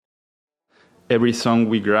every song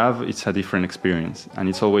we grab, it's a different experience, and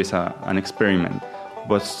it's always an experiment.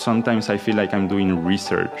 But sometimes I feel like I'm doing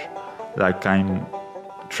research, like I'm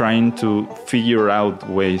trying to figure out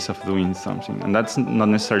ways of doing something, and that's not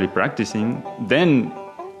necessarily practicing. Then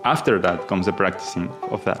after that comes the practicing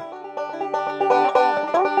of that.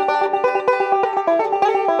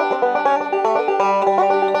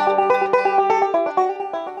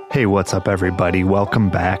 Hey, what's up, everybody? Welcome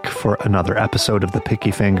back for another episode of the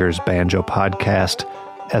Picky Fingers Banjo Podcast.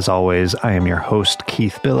 As always, I am your host,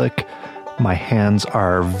 Keith Billick. My hands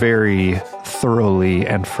are very thoroughly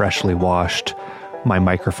and freshly washed. My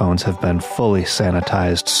microphones have been fully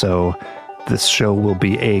sanitized, so this show will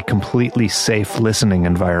be a completely safe listening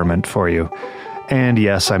environment for you. And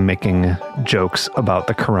yes, I'm making jokes about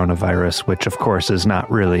the coronavirus, which of course is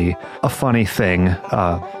not really a funny thing.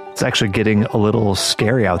 It's actually getting a little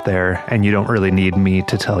scary out there, and you don't really need me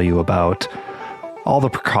to tell you about all the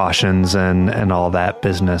precautions and all that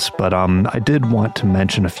business. But I did want to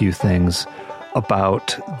mention a few things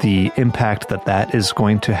about the impact that is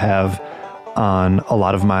going to have on a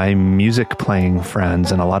lot of my music playing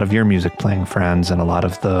friends and a lot of your music playing friends and a lot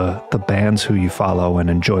of the bands who you follow and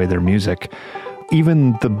enjoy their music.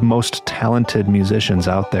 Even the most talented musicians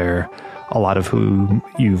out there, a lot of who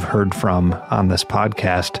you've heard from on this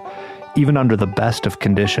podcast, even under the best of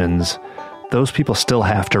conditions, those people still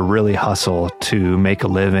have to really hustle to make a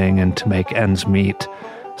living and to make ends meet.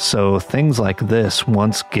 So things like this,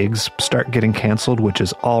 once gigs start getting canceled, which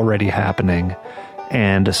is already happening,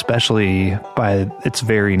 and especially by its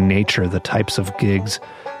very nature, the types of gigs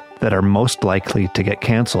that are most likely to get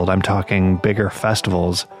canceled, I'm talking bigger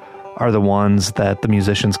festivals, are the ones that the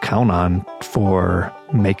musicians count on for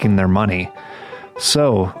making their money.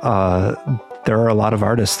 So there are a lot of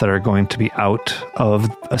artists that are going to be out of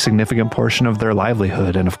a significant portion of their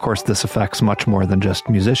livelihood. And of course, this affects much more than just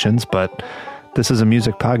musicians, but this is a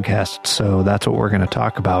music podcast, so that's what we're going to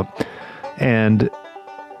talk about. And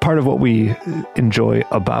part of what we enjoy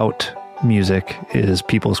about music is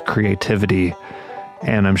people's creativity.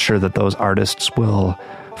 And I'm sure that those artists will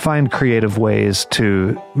find creative ways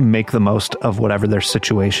to make the most of whatever their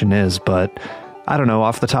situation is. But I don't know,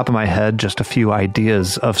 off the top of my head, just a few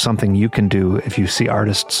ideas of something you can do if you see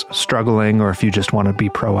artists struggling, or if you just want to be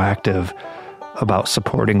proactive about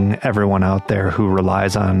supporting everyone out there who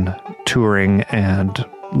relies on touring and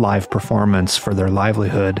live performance for their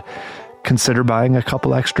livelihood. Consider buying a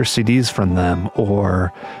couple extra CDs from them,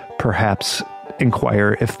 or perhaps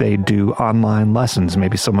inquire if they do online lessons.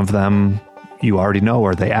 Maybe some of them you already know,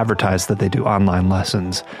 or they advertise that they do online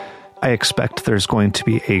lessons. I expect there's going to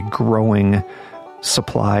be a growing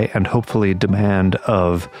supply and hopefully demand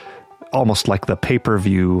of almost like the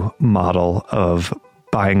pay-per-view model of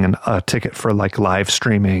buying a ticket for like live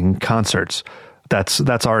streaming concerts.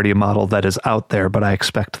 That's already a model that is out there, but I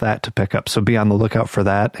expect that to pick up. So be on the lookout for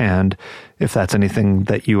that. And if that's anything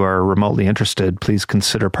that you are remotely interested, please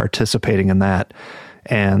consider participating in that.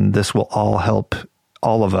 And this will all help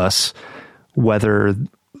all of us weather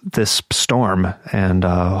this storm and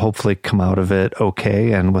hopefully come out of it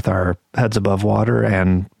okay and with our heads above water,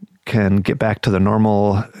 and can get back to the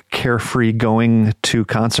normal carefree going to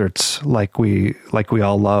concerts like we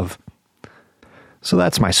all love. So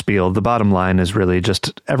that's my spiel. The bottom line is really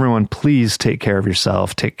just, everyone, please take care of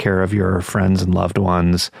yourself, take care of your friends and loved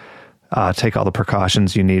ones, take all the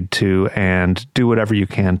precautions you need to, and do whatever you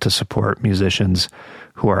can to support musicians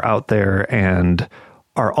who are out there and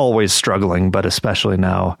are always struggling, but especially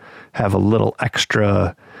now have a little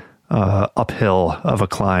extra uphill of a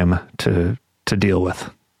climb to deal with.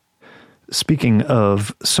 Speaking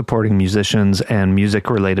of supporting musicians and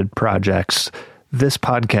music-related projects, this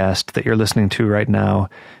podcast that you're listening to right now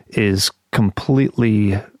is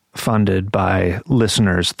completely funded by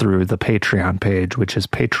listeners through the Patreon page, which is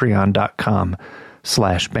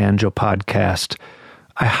patreon.com/banjopodcast.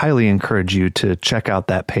 I highly encourage you to check out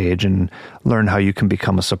that page and learn how you can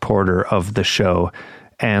become a supporter of the show.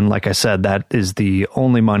 And like I said, that is the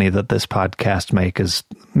only money that this podcast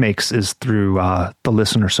makes is through the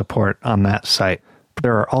listener support on that site.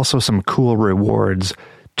 There are also some cool rewards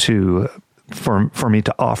for me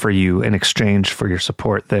to offer you in exchange for your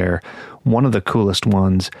support there. One of the coolest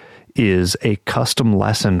ones is a custom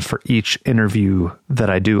lesson for each interview that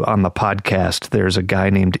I do on the podcast. There's a guy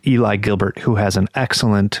named Eli Gilbert who has an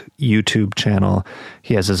excellent YouTube channel.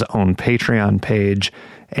 He has his own Patreon page,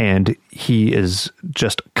 and he is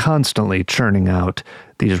just constantly churning out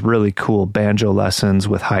these really cool banjo lessons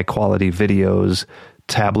with high quality videos,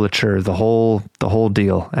 tablature, the whole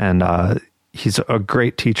deal. And he's a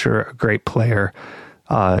great teacher, a great player.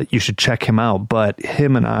 You should check him out. But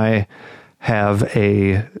him and I have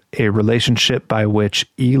a relationship by which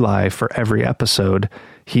Eli, for every episode,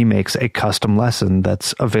 he makes a custom lesson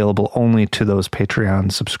that's available only to those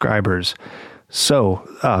Patreon subscribers. So,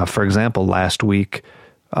 for example, last episode,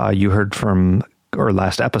 you heard from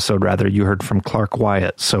Clark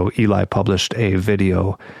Wyatt. So Eli published a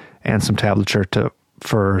video and some tablature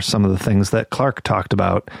for some of the things that Clark talked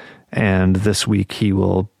about. And this week he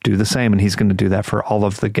will do the same, and he's going to do that for all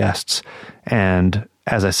of the guests. And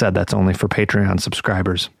as I said, that's only for Patreon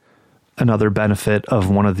subscribers. Another benefit of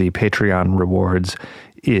one of the Patreon rewards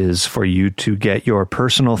is for you to get your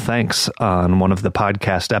personal thanks on one of the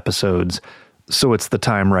podcast episodes. So it's the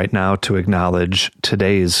time right now to acknowledge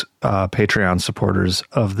today's Patreon supporters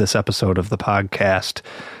of this episode of the podcast.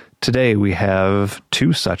 Today we have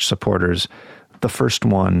two such supporters. The first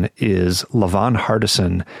one is LaVon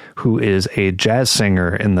Hardison, who is a jazz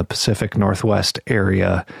singer in the Pacific Northwest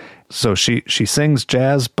area. So she sings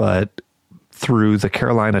jazz, but through the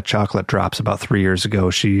Carolina Chocolate Drops about 3 years ago,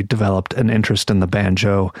 she developed an interest in the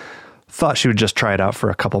banjo. Thought she would just try it out for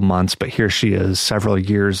a couple months, but here she is several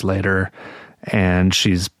years later, and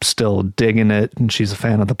she's still digging it, and she's a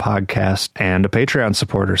fan of the podcast and a Patreon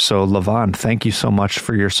supporter. So LaVon, thank you so much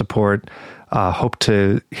for your support. Hope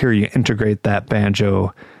to hear you integrate that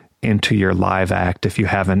banjo into your live act if you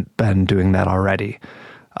haven't been doing that already.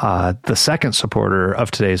 The second supporter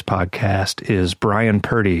of today's podcast is Brian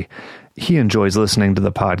Purdy. He enjoys listening to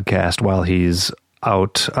the podcast while he's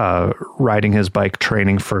out riding his bike,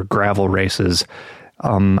 training for gravel races.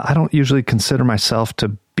 I don't usually consider myself to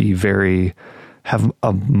be have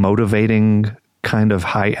a motivating kind of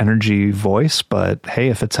high energy voice, but hey,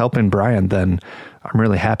 if it's helping Brian, then I'm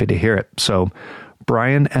really happy to hear it. So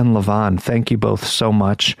Brian and LaVon, thank you both so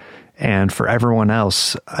much. And for everyone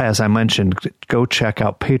else, as I mentioned, go check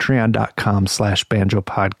out patreon.com/banjo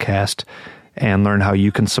podcast and learn how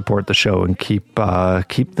you can support the show and keep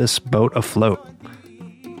this boat afloat.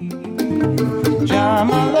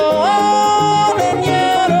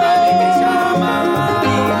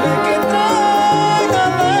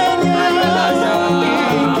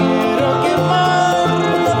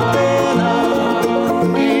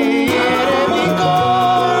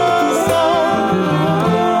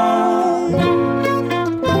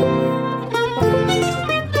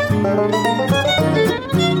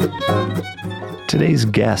 Today's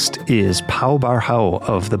guest is Pau Barjau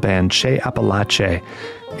of the band Che Apalache,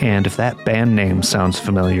 and if that band name sounds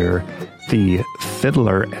familiar, the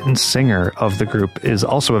fiddler and singer of the group is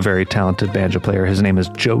also a very talented banjo player. His name is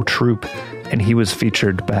Joe Troop, and he was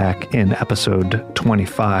featured back in episode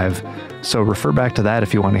 25, so refer back to that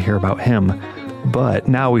if you want to hear about him. But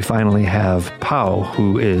now we finally have Pau,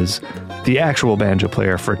 who is the actual banjo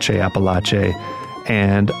player for Che Apalache,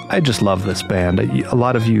 and I just love this band. A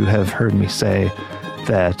lot of you have heard me say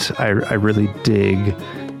that I really dig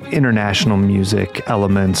international music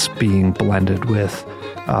elements being blended with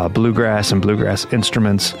bluegrass and bluegrass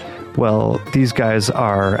instruments. Well, these guys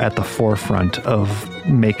are at the forefront of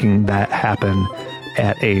making that happen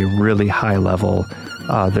at a really high level.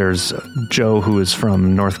 There's Joe, who is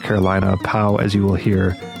from North Carolina. Pau, as you will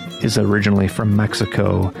hear, is originally from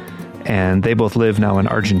Mexico. And they both live now in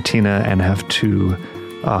Argentina and have two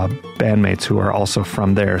bandmates who are also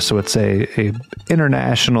from there. So it's a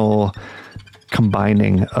international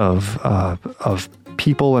combining of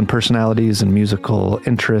people and personalities and musical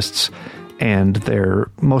interests. And their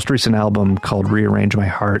most recent album, called Rearrange My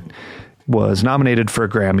Heart, was nominated for a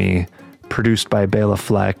Grammy, produced by Bela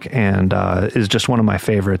Fleck, and is just one of my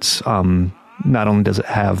favorites. Not only does it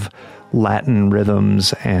have Latin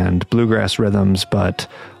rhythms and bluegrass rhythms, but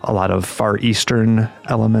a lot of Far Eastern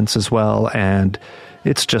elements as well, and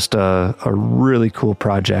it's just a really cool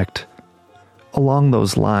project. Along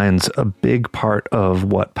those lines, a big part of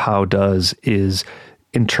what Pau does is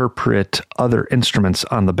interpret other instruments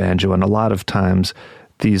on the banjo, and a lot of times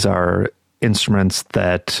these are instruments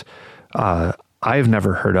that I've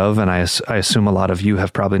never heard of, and I assume a lot of you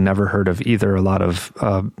have probably never heard of either. A lot of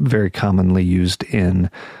very commonly used in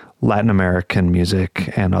Latin American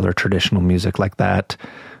music and other traditional music like that.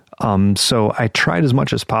 So I tried as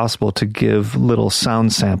much as possible to give little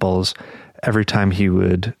sound samples every time he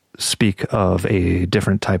would speak of a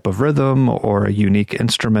different type of rhythm or a unique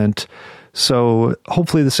instrument. So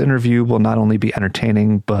hopefully this interview will not only be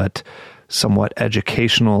entertaining, but somewhat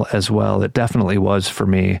educational as well. It definitely was for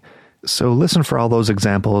me. So listen for all those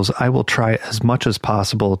examples. I will try as much as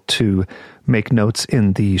possible to make notes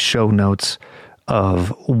in the show notes of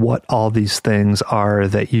what all these things are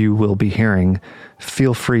that you will be hearing.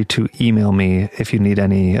 Feel free to email me if you need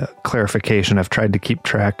any clarification. I've tried to keep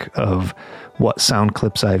track of what sound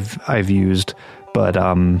clips I've used, but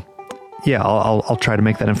Yeah, I'll try to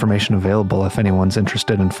make that information available if anyone's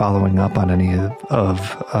interested in following up on any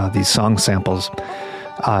of these song samples.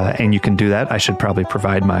 And you can do that. I should probably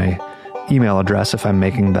provide my email address if I'm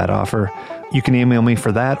making that offer. You can email me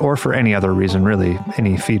for that or for any other reason, really.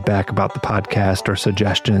 Any feedback about the podcast or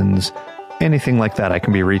suggestions, anything like that, I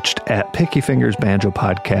can be reached at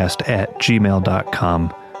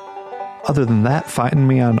pickyfingersbanjopodcast@gmail.com. Other than that, find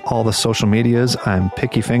me on all the social medias. I'm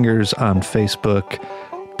Picky Fingers on Facebook,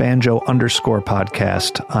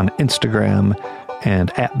 Banjo_podcast on Instagram,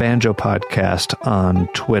 and at Banjo Podcast on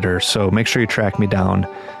Twitter. So make sure you track me down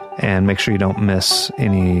and make sure you don't miss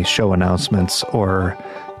any show announcements or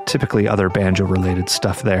typically other banjo-related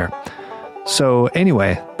stuff there. So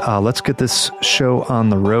anyway, let's get this show on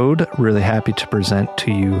the road. Really happy to present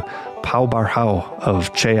to you Pau Barjau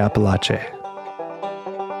of Che Apalache.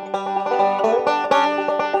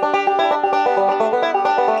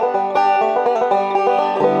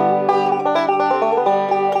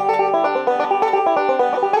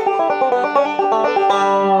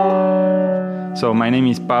 So my name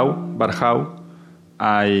is Pau Barjau.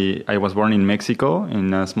 I was born in Mexico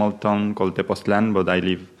in a small town called Tepoztlan, but I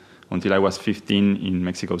lived until I was 15 in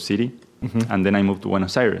Mexico City. Mm-hmm. And then I moved to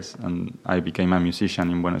Buenos Aires, and I became a musician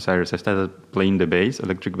in Buenos Aires. I started playing the bass,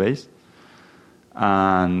 electric bass.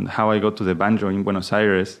 And how I got to the banjo in Buenos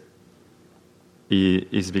Aires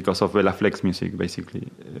is because of Bela Fleck's music, basically.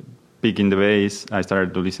 Picking the bass, I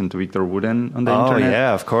started to listen to Victor Wooden on the internet. Oh,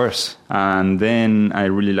 yeah, of course. And then I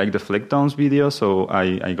really liked the Flecktones video, so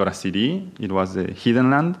I got a CD. It was the Hidden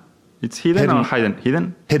Land. It's hidden or hidden?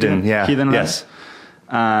 Hidden? Hidden, yeah. Hidden Land. Yes.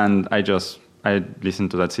 And I listened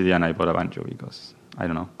to that CD and I bought a banjo because, I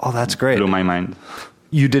don't know. Oh, that's great. Blew my mind.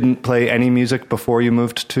 You didn't play any music before you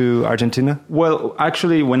moved to Argentina? Well,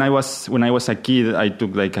 actually, when I was a kid, I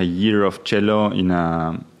took like a year of cello in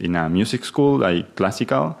a music school, like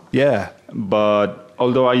classical. Yeah. But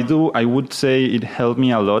although I would say it helped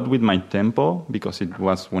me a lot with my tempo because it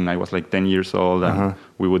was when I was like 10 years old and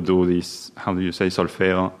we would do this, how do you say,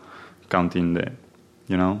 solfeo, counting the,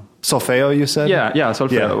 you know. Solfeo, you said? Yeah,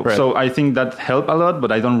 solfeo. Yeah, right. So I think that helped a lot,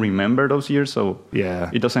 but I don't remember those years, so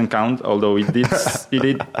it doesn't count, although it did.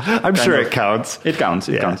 I'm sure it counts. It counts.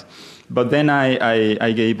 But then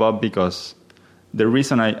I gave up because the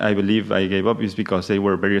reason I believe I gave up is because they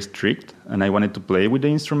were very strict, and I wanted to play with the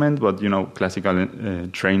instrument, but, you know, classical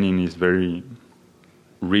training is very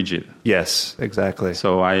rigid. Yes, exactly.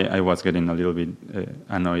 So I was getting a little bit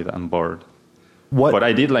annoyed and bored. But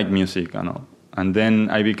I did like music and all. And then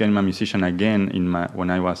I became a musician again when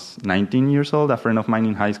I was 19 years old. A friend of mine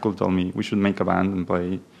in high school told me we should make a band and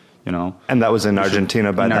play, you know. And that was in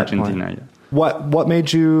Argentina by that point? In Argentina, yeah. What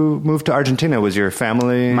made you move to Argentina? Was your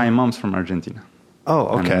family? My mom's from Argentina.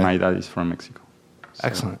 Oh, okay. And my dad is from Mexico. So,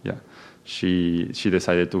 excellent. Yeah. She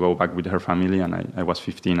decided to go back with her family, and I was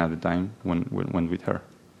 15 at the time when we went with her.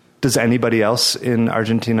 Does anybody else in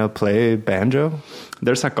Argentina play banjo?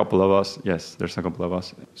 There's a couple of us. Yes, there's a couple of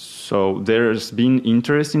us. So there's been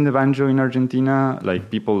interest in the banjo in Argentina.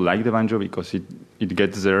 Like, people like the banjo because it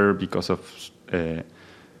gets there because of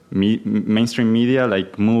mainstream media,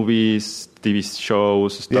 like movies, TV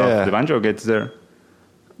shows, stuff. Yeah. The banjo gets there.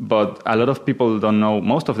 But a lot of people don't know,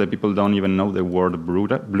 most of the people don't even know the word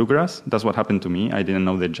bluegrass. That's what happened to me. I didn't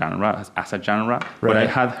know the genre as a genre, right. But I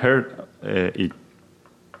had heard it.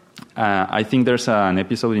 I think there's an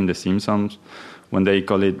episode in The Simpsons when they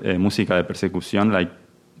call it música de persecución, like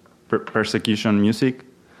persecution music.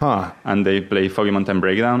 Huh. And they play Foggy Mountain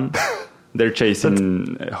Breakdown. They're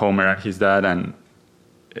chasing Homer and his dad, and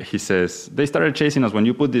he says, they started chasing us when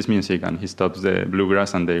you put this music, and he stops the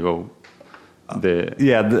bluegrass and they go.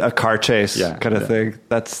 A car chase kind of thing.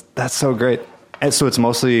 That's so great. And so it's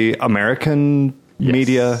mostly American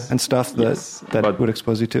media and stuff that would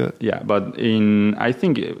expose you to it? Yeah, but I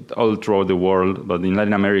think all throughout the world, but in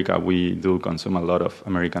Latin America, we do consume a lot of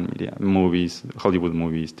American media, movies, Hollywood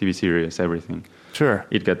movies, TV series, everything. Sure.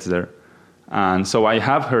 It gets there. And so I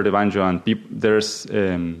have heard the banjo, and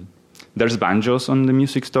there's banjos on the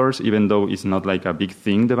music stores, even though it's not like a big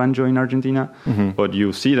thing, the banjo in Argentina, but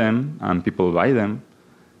you see them and people buy them.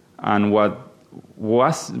 And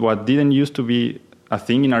what didn't used to be a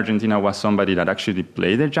thing in Argentina was somebody that actually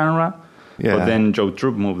played the genre. Yeah. But then Joe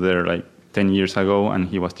Troop moved there like 10 years ago, and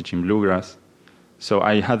he was teaching bluegrass. So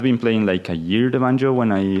I had been playing like a year the banjo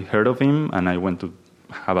when I heard of him, and I went to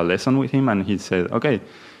have a lesson with him, and he said, okay,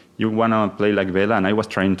 you want to play like Bela? And I was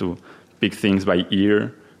trying to pick things by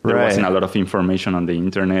ear. There wasn't a lot of information on the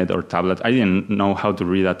internet or tablet. I didn't know how to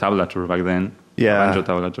read a tablature back then, a banjo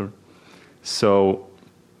tablature. So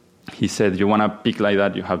he said, you want to pick like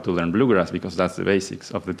that, you have to learn bluegrass because that's the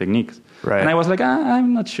basics of the techniques. Right. And I was like,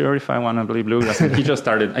 I'm not sure if I want to play bluegrass. And he just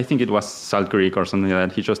started, I think it was Salt Creek or something like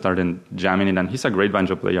that. He just started jamming it, and he's a great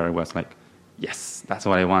banjo player. I was like, yes, that's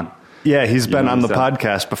what I want. Yeah, he's been on the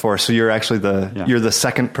podcast before, so you're actually you're the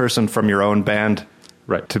second person from your own band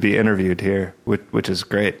to be interviewed here, which is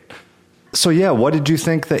great. So yeah, what did you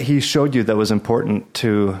think that he showed you that was important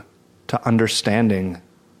to understanding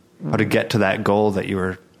how to get to that goal that you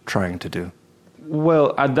were trying to do?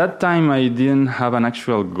 Well, at that time, I didn't have an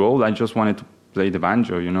actual goal. I just wanted to play the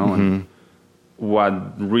banjo, you know. Mm-hmm. And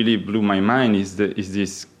what really blew my mind is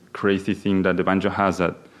this crazy thing that the banjo has,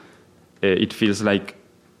 that it feels like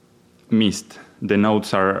mist. The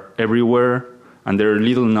notes are everywhere, and there are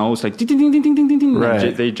little notes like ding, ding, ding, ding, ding, ding, ding.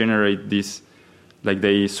 Right. They generate this, like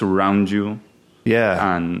they surround you.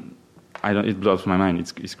 Yeah. And it blows my mind.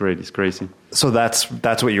 It's great. It's crazy. So that's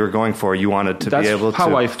what you were going for. You wanted to be able to. That's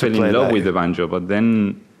how I fell in love with the banjo. But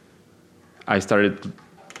then I started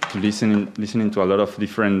to listening to a lot of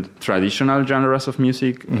different traditional genres of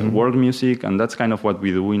music, world music, and that's kind of what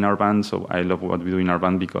we do in our band. So I love what we do in our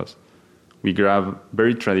band because we grab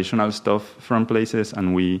very traditional stuff from places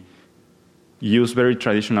and we use very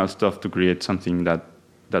traditional stuff to create something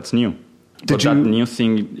that's new. That new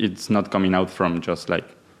thing, it's not coming out from just like,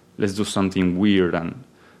 let's do something weird,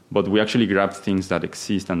 but we actually grab things that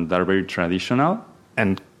exist and that are very traditional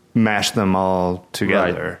and mash them all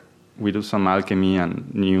together. Right. We do some alchemy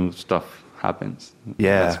and new stuff happens.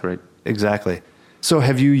 Yeah, that's great. Exactly. So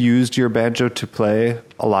have you used your banjo to play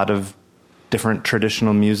a lot of different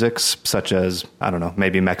traditional musics, such as, I don't know,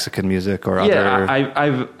 maybe Mexican music or other?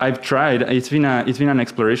 Yeah, I've tried. It's been an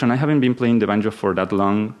exploration. I haven't been playing the banjo for that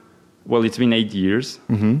long. Well, it's been 8 years.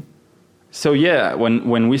 Mm-hmm. So yeah,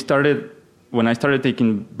 when I started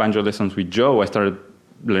taking banjo lessons with Joe, I started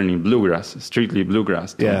learning bluegrass, strictly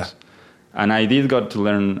bluegrass tunes. Yeah. And I did got to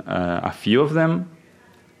learn a few of them.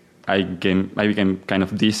 I became kind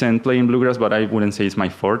of decent playing bluegrass, but I wouldn't say it's my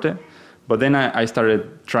forte. But then I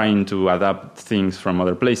started trying to adapt things from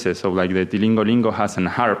other places. So like the Tilingo Lingo has an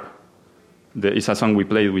harp. It's a song we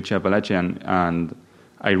played with Chiapalache, and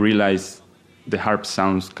I realized the harp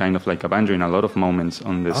sounds kind of like a banjo in a lot of moments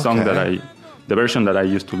on the song the version that I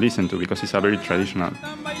used to listen to, because it's a very traditional.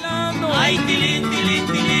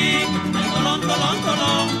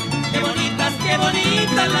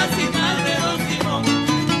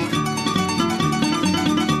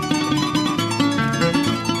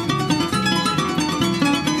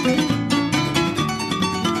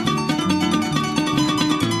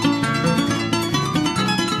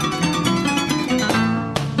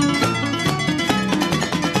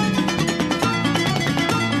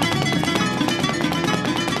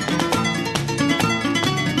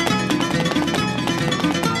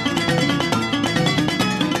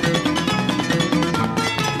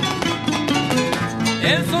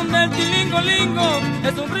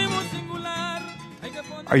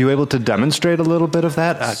 Are you able to demonstrate a little bit of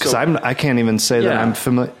that? Because I can't even say that I'm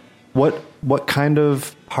familiar. What kind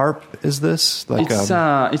of harp is this? Like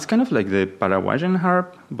it's kind of like the Paraguayan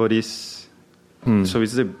harp, but it's so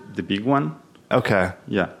it's the big one. Okay.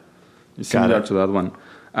 Yeah, it's similar to that one.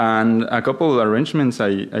 And a couple of arrangements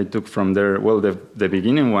I took from there. Well, the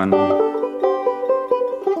beginning one.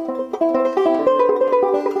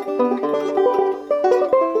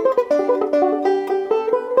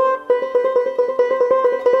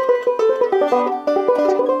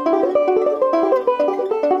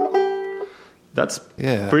 That's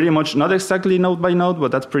pretty much, not exactly note by note,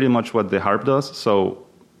 but that's pretty much what the harp does. So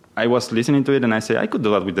I was listening to it and I say, I could do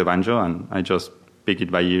that with the banjo, and I just pick it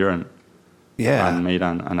by ear and made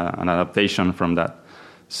an adaptation from that.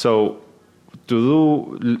 So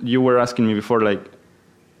you were asking me before, like,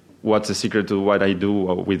 what's the secret to what I do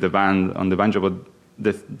with the band on the banjo, but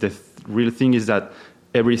the real thing is that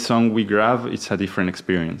every song we grab, it's a different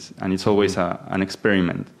experience, and it's always an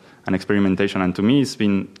experimentation. And to me, it's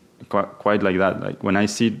been quite like that. Like when I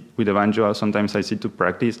sit with the banjo, sometimes I sit to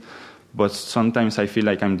practice, but sometimes I feel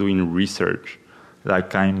like I'm doing research,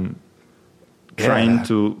 like I'm trying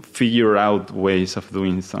to figure out ways of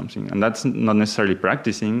doing something, and that's not necessarily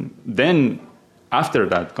practicing. Then after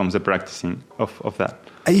that comes the practicing of that.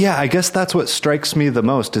 Yeah, I guess that's what strikes me the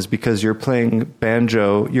most, is because you're playing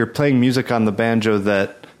music on the banjo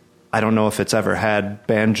that I don't know if it's ever had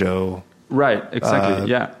banjo. Right, exactly,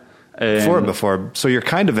 yeah. Before. So you're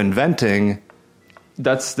kind of inventing.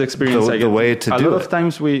 That's the experience I get. The way to do it. A lot of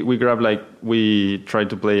times we grab, like, we try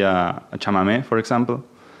to play a chamamé, for example.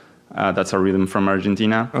 That's a rhythm from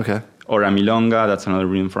Argentina. Okay. Or a milonga, that's another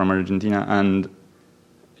rhythm from Argentina. And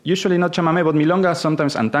usually not chamamé, but milonga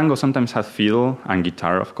sometimes and tango sometimes have fiddle and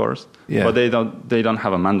guitar, of course. Yeah. But they don't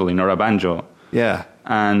have a mandolin or a banjo. Yeah.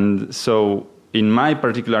 And so in my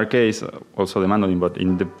particular case, also the mandolin, but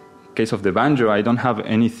in the case of the banjo, I don't have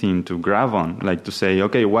anything to grab on, like to say,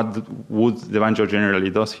 okay, what would the banjo generally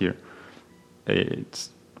does here? It's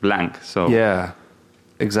blank. So yeah,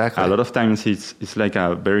 exactly. a lot of times it's like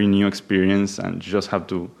a very new experience, and you just have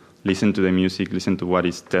to listen to the music, listen to what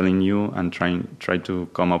it's telling you, and try to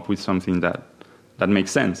come up with something that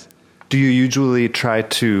makes sense. Do you usually try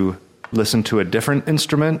to listen to a different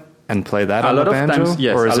instrument and play that on the banjo? Times,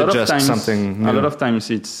 yes. Or is it just something new? A lot of times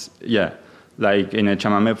it's, like in a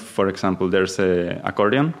chamamé, for example, there's an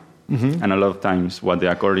accordion, and a lot of times what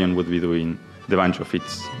the accordion would be doing, the banjo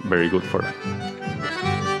fits very good for it.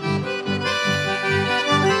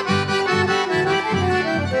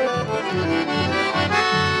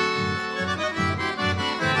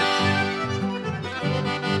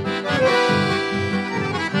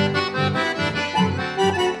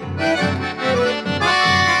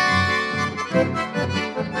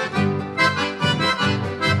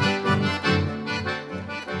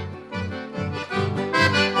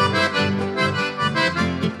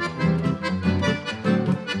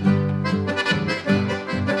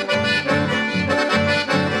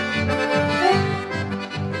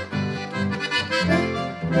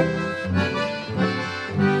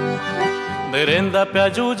 Merenda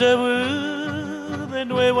peayuyevu, de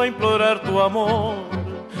nuevo a implorar tu amor.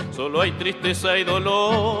 Solo hay tristeza y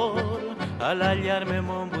dolor al hallarme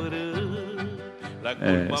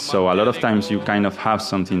So a lot of times you kind of have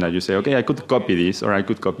something that you say, okay, I could copy this or I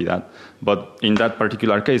could copy that. But in that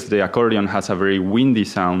particular case, the accordion has a very windy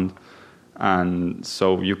sound. And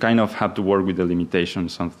so you kind of have to work with the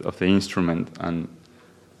limitations of the instrument and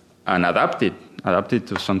adapt it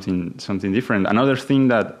to something different. Another thing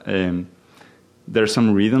that there's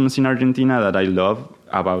some rhythms in Argentina that I love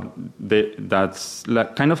about that's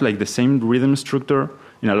kind of like the same rhythm structure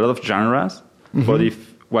in a lot of genres. But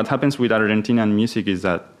what happens with Argentinian music is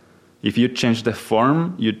that if you change the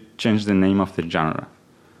form, you change the name of the genre.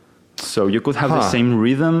 So you could have the same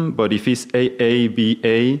rhythm, but if it's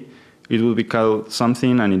AABA, it will be called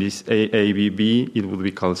something, and it is AABB, it would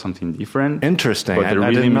be called something different. Interesting. But the I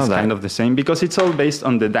rhythm didn't know is that. kind of the same because it's all based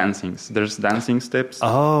on the dancings. There's dancing steps.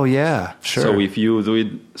 Oh, yeah, sure. So if you do it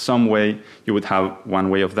some way, you would have one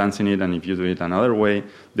way of dancing it, and if you do it another way,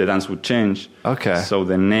 the dance would change. Okay. So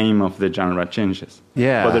the name of the genre changes.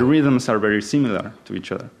 Yeah. But the rhythms are very similar to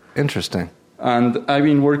each other. Interesting. And I've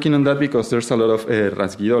been working on that because there's a lot of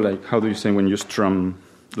rasguido, like how do you say when you strum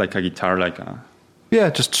like a guitar, like a... Yeah,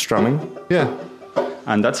 just strumming. Yeah.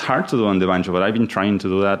 And that's hard to do on the banjo, but I've been trying to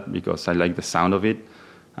do that because I like the sound of it.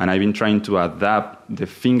 And I've been trying to adapt the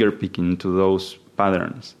finger picking to those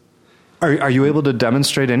patterns. Are you able to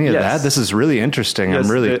demonstrate any of Yes. that? This is really interesting. Yes,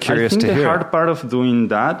 I'm really curious I think to the hear. hard part of doing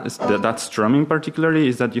that, is that strumming particularly,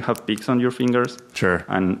 is that you have picks on your fingers. Sure.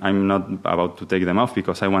 And I'm not about to take them off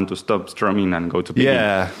because I want to stop strumming and go to picking.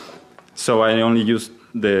 Yeah. So I only use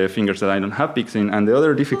the fingers that I don't have picks in. And the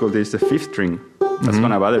other difficulty is the fifth string. That's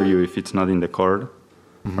going to bother you if it's not in the chord,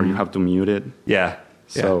 or you have to mute it. Yeah.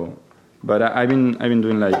 So, but I've been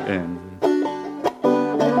doing like...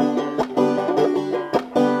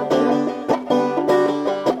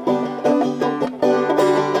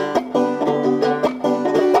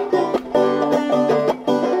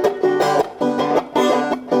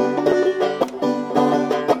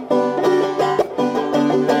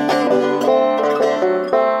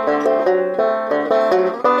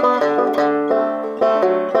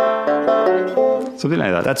 something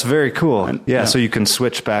like that. That's very cool. And, yeah, so you can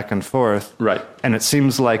switch back and forth. Right. And it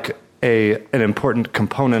seems like an important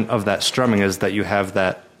component of that strumming is that you have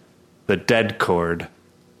the dead chord.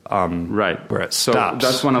 Right. Where it so stops.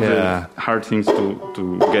 that's one of the hard things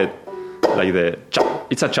to get, like the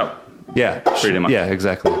chop. It's a chop. Yeah. Pretty much. Yeah,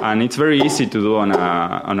 exactly. And it's very easy to do on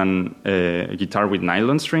a guitar with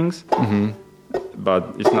nylon strings,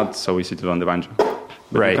 but it's not so easy to do on the banjo.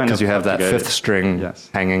 But Right, because you have that to get fifth string Yes.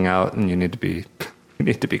 hanging out, and you need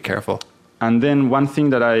to be careful. And then one thing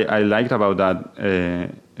that I liked about that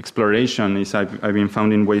exploration is I've been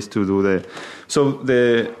finding ways to do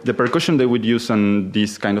the percussion they would use on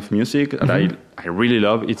this kind of music that I really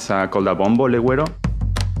love. It's called a bombo legüero.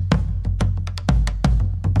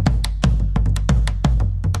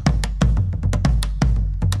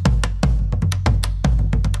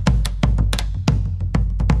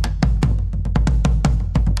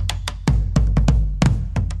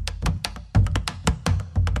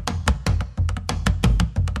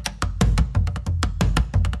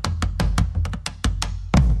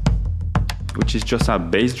 Which is just a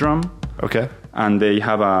bass drum Okay. And they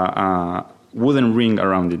have a wooden ring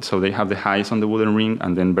around it. So they have the highs on the wooden ring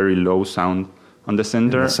and then very low sound on the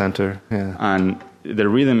center. In the center, yeah. And the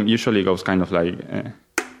rhythm usually goes kind of like...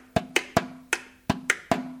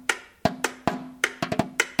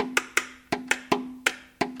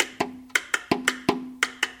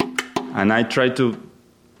 and I try to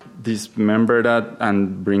dismember that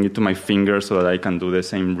and bring it to my finger so that I can do the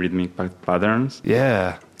same rhythmic patterns.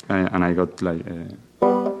 Yeah. And I got like...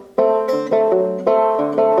 oh,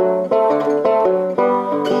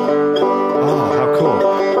 how cool.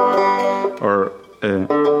 Or...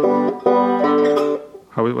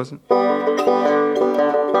 how it was?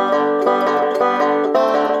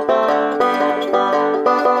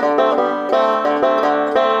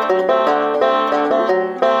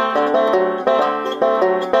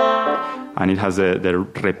 And it has the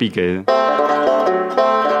repique.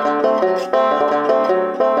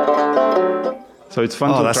 So it's fun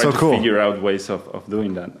to try to figure out ways of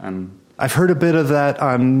doing that. And I've heard a bit of that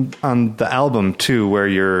on the album too, where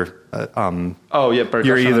you're percussion.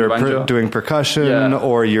 You're either doing percussion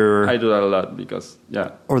or you're... I do that a lot because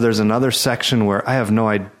Or there's another section where I have no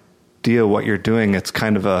idea what you're doing. It's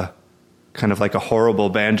kind of like a horrible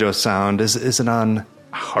banjo sound. Is it on...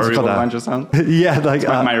 horrible banjo sound? Yeah, like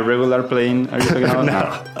my regular playing. Are you talking about?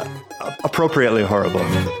 No. Appropriately horrible.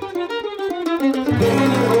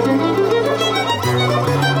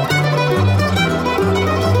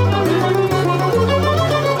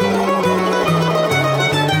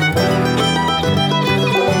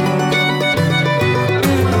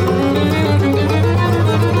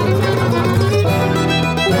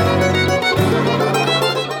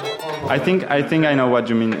 I think I know what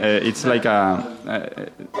you mean. It's like a...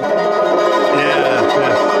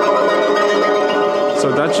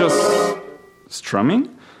 So that's just strumming,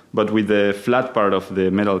 but with the flat part of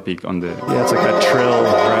the metal pick on the... Yeah, it's like a trill,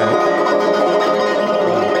 right?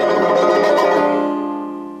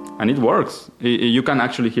 And it works. You can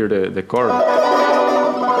actually hear the chord.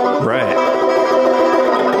 Right.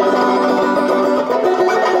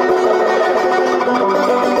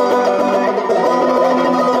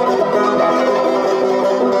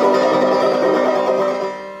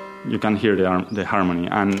 You can hear the harmony,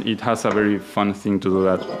 and it has a very fun thing to do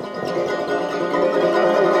that.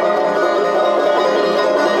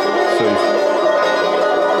 So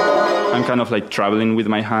I'm kind of like traveling with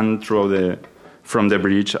my hand from the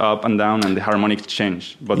bridge up and down, and the harmonics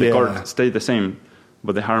change, but the chord stays the same.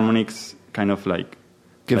 But the harmonics kind of like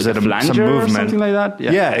gives like it some movement, or something like that.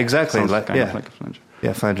 Yeah, exactly. Sounds kind of like a flanger.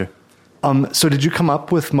 Yeah, flanger. So did you come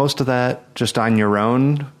up with most of that just on your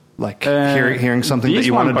own? Like hearing something that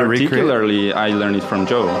you wanted to recreate? Particularly, I learned it from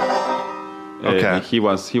Joe. Okay. He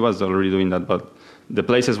was already doing that, but the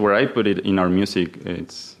places where I put it in our music,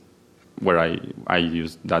 it's where I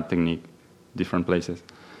use that technique, different places.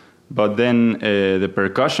 But then the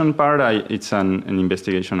percussion part, it's an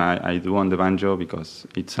investigation I do on the banjo because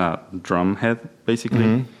it's a drum head, basically.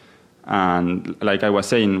 Mm-hmm. And like I was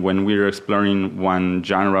saying, when we're exploring one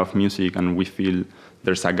genre of music and we feel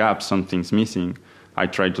there's a gap, something's missing, I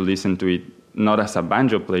try to listen to it not as a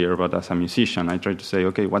banjo player, but as a musician. I try to say,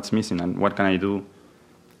 okay, what's missing and what can I do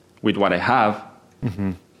with what I have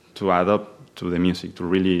to add up to the music, to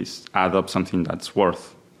really add up something that's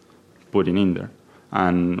worth putting in there.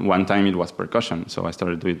 And one time it was percussion, so I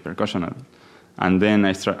started doing percussion. And then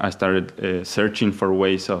I started searching for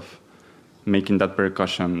ways of making that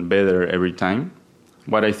percussion better every time.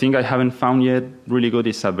 What I think I haven't found yet really good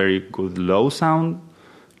is a very good low sound.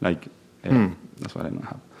 Like, that's what I don't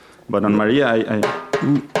have. But on Maria, I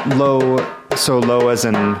low, so low as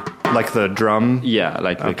in like the drum? Yeah,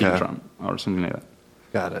 like the kick drum or something like that.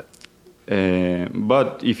 Got it.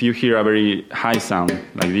 But if you hear a very high sound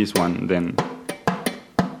like this one, then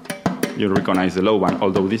you recognize the low one,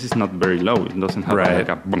 although this is not very low. It doesn't have like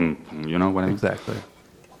a boom, you know what I mean? Exactly.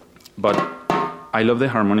 But I love the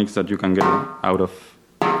harmonics that you can get out of,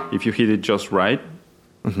 if you hit it just right,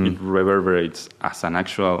 it reverberates as an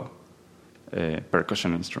actual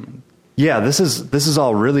percussion instrument. Yeah, this is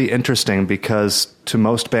all really interesting because to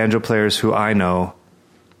most banjo players who I know,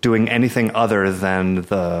 doing anything other than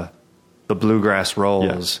the bluegrass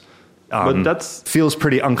rolls but that feels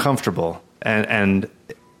pretty uncomfortable. And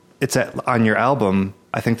it's on your album,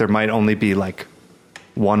 I think there might only be like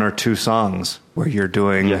one or two songs where you're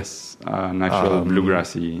doing an actual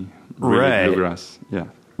bluegrassy, really bluegrass,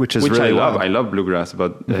 which really I love. I love bluegrass,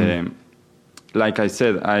 but like I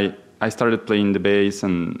said, I started playing the bass,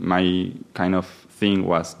 and my kind of thing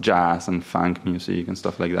was jazz and funk music and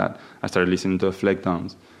stuff like that. I started listening to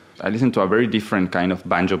Flecktones. I listened to a very different kind of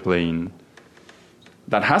banjo playing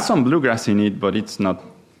that has some bluegrass in it, but it's not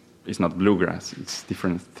it's not bluegrass. It's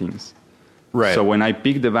different things. Right. So when I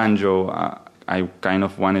picked the banjo, I kind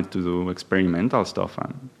of wanted to do experimental stuff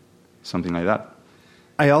and something like that.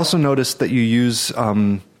 I also noticed that you use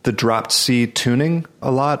the dropped C tuning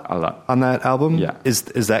a lot on that album. Yeah.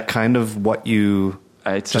 Is that kind of what you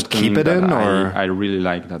it's just keep it in? Or I really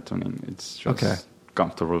like that tuning. It's just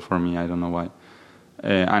comfortable for me. I don't know why.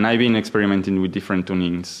 And I've been experimenting with different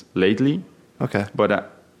tunings lately. Okay. But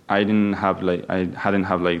I hadn't have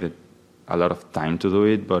a lot of time to do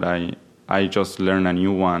it. But I just learned a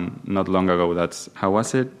new one not long ago. That's, how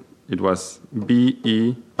was it? It was B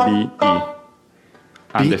E B E.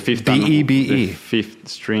 And the fifth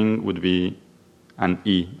string would be an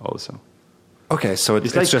E also. Okay, so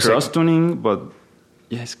it's like just cross tuning, but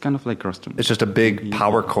yeah, it's kind of like cross tuning. It's just a big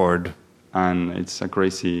power chord, and it's a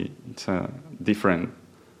different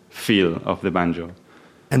feel of the banjo.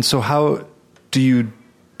 And so, how do you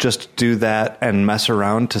just do that and mess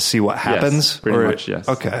around to see what happens? Yes, pretty much. Yes.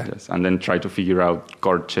 Okay. Yes, and then try to figure out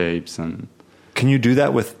chord shapes and. Can you do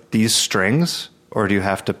that with these strings? Or do you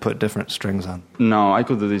have to put different strings on? No, I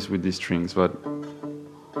could do this with these strings, but...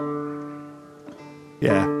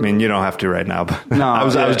 Yeah, I mean, you don't have to right now. But no, I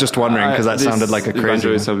was just wondering, because that sounded like a crazy... The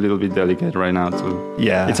banjo is a little bit delicate right now, too.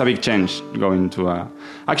 Yeah. It's a big change going to a...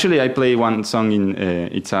 Actually, I play one song in...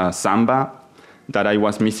 it's a samba that I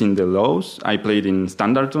was missing the lows. I played in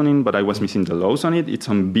standard tuning, but I was missing the lows on it. It's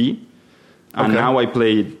on B. And now I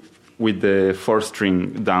play it with the fourth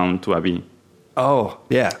string down to a B. Oh,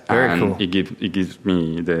 yeah, very cool. It gives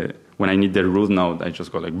me when I need the root note, I just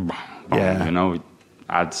go like, boom, yeah. It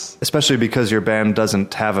adds. Especially because your band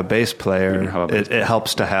doesn't have a bass player, it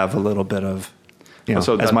helps to have a little bit of,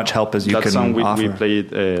 as much help as you can offer. That song we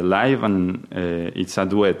played live, and it's a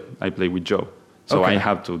duet I play with Joe. So I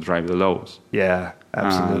have to drive the lows. Yeah,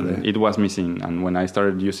 absolutely. It was missing, and when I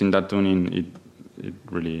started using that tuning, it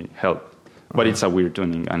really helped. But it's a weird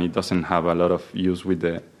tuning, and it doesn't have a lot of use with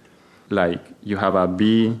the... Like, you have a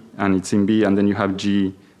B, and it's in B, and then you have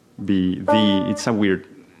G, B, D. It's a weird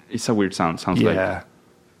sound. Sounds like...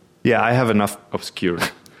 Yeah, I have enough... Obscure.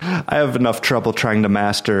 I have enough trouble trying to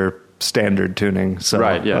master standard tuning, so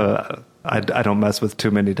right, yeah. I don't mess with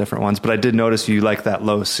too many different ones. But I did notice you like that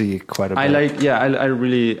low C quite a bit. I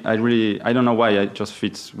really... I don't know why, it just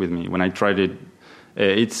fits with me. When I tried it,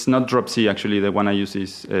 it's not drop C, actually. The one I use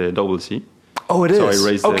is double C. Oh, it is? So I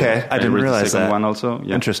raised I didn't realize the second that. one also.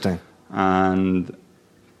 Yeah. Interesting. And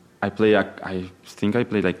I think I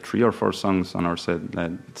played like 3 or 4 songs on our set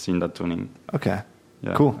that's in that tuning. Okay.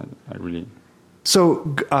 Yeah, cool. I really... So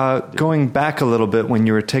going back a little bit, when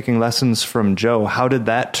you were taking lessons from Joe, how did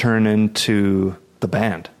that turn into the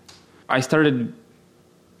band?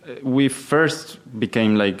 We first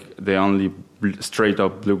became like the only straight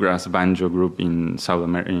up bluegrass banjo group in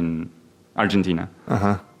in Argentina.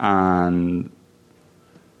 Uh-huh. And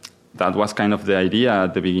that was kind of the idea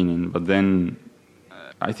at the beginning, but then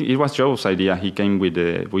I think it was Joe's idea. He came with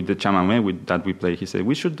the chamamé that we played. He said,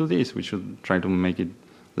 we should do this. We should try to make it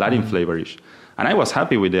Latin flavorish. And I was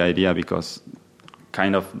happy with the idea because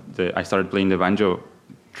I started playing the banjo,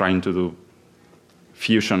 trying to do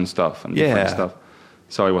fusion stuff and different stuff.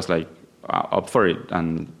 So I was like up for it.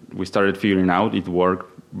 And we started figuring out it worked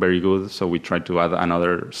very good. So we tried to add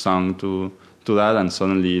another song to that, and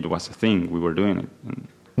suddenly it was a thing. We were doing it. And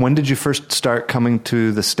when did you first start coming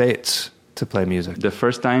to the States to play music? The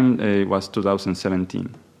first time was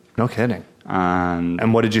 2017. No kidding.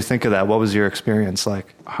 And what did you think of that? What was your experience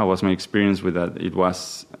like? How was my experience with that? It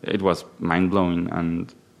was mind-blowing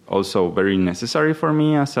and also very necessary for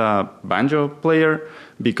me as a banjo player,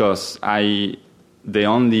 because the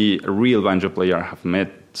only real banjo player I have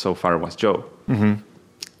met so far was Joe. Mm-hmm.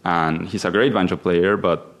 And he's a great banjo player,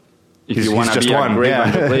 but if you want to be a great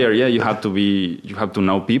banjo player, you have to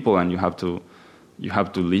know people, and you have to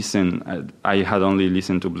listen. I had only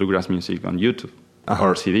listened to bluegrass music on YouTube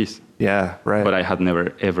or CDs. Yeah, right. But I had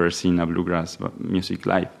never ever seen a bluegrass music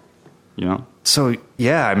live. So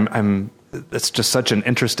I'm. It's just such an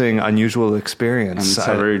interesting, unusual experience. And it's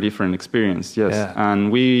a very different experience. Yes. Yeah.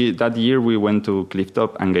 And that year we went to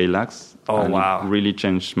Clifftop and Gaylax. Oh, wow! It really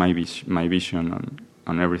changed my vision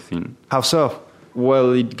on everything. How so?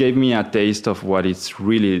 Well, it gave me a taste of what it's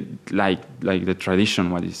really like the tradition,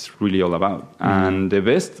 what it's really all about. Mm-hmm. And the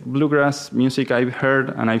best bluegrass music I've heard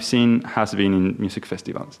and I've seen has been in music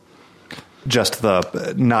festivals. Just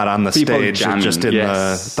not on the people stage, jamming, just in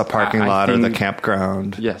the parking lot or the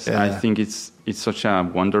campground. Yes, yeah. I think it's such a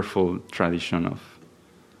wonderful tradition of.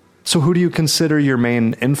 So who do you consider your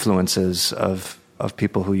main influences of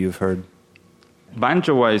people who you've heard?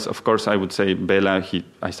 Banjo-wise, of course, I would say Bela.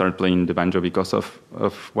 I started playing the banjo because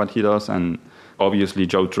of what he does, and obviously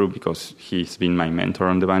Joe True because he's been my mentor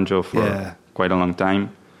on the banjo for quite a long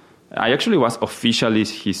time. I actually was officially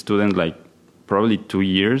his student like probably 2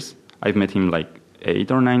 years. I've met him like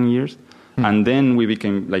 8 or 9 years, and then we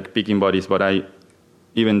became like picking buddies. But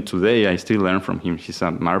even today, I still learn from him. He's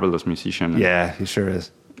a marvelous musician. Yeah, he sure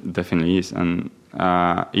is. Definitely is, and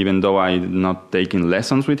even though I'm not taking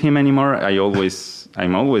lessons with him anymore, I'm always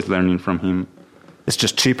learning from him. It's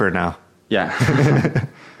just cheaper now. Yeah,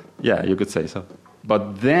 yeah, you could say so.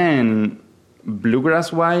 But then,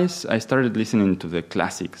 bluegrass-wise, I started listening to the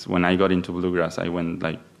classics. When I got into bluegrass, I went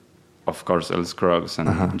like, of course, El Scruggs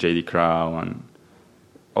and J.D. Crowe, and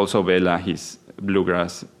also Bela, his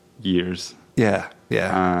bluegrass years. Yeah,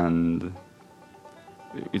 yeah. And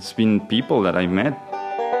it's been people that I met.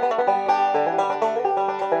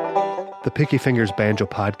 The Picky Fingers Banjo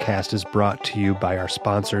Podcast is brought to you by our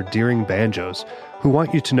sponsor, Deering Banjos, who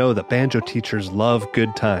want you to know that banjo teachers love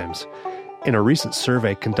good times. In a recent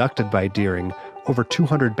survey conducted by Deering, over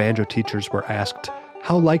 200 banjo teachers were asked,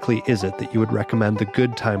 how likely is it that you would recommend the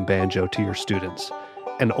good time banjo to your students?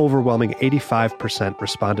 An overwhelming 85%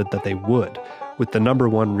 responded that they would, with the number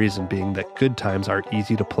one reason being that good times are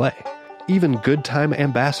easy to play. Even Good Time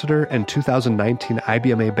Ambassador and 2019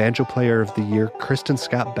 IBMA Banjo Player of the Year Kristen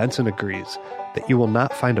Scott Benson agrees that you will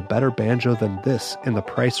not find a better banjo than this in the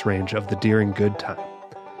price range of the Deering Good Time.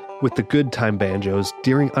 With the Good Time banjos,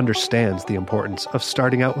 Deering understands the importance of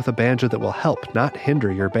starting out with a banjo that will help, not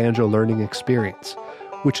hinder, your banjo learning experience,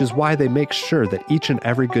 which is why they make sure that each and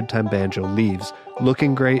every Good Time banjo leaves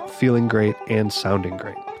looking great, feeling great, and sounding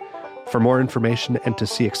great. For more information and to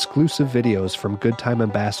see exclusive videos from Good Time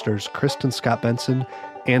ambassadors Kristen Scott Benson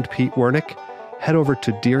and Pete Wernick, head over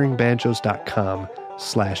to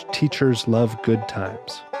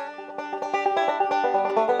deeringbanjos.com/teacherslovegoodtimes.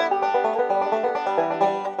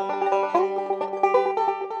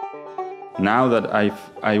 Now that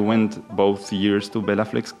I went both years to Bela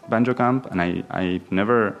Flex Banjo Camp, and I've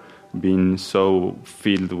never been so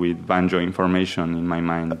filled with banjo information in my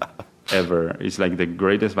mind ever. It's like the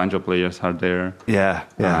greatest banjo players are there. Yeah.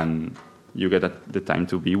 And you get the time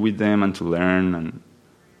to be with them and to learn. And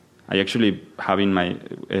I actually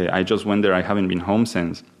I just went there. I haven't been home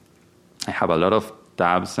since. I have a lot of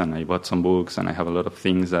tabs, and I bought some books, and I have a lot of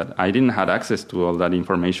things that I didn't have access to all that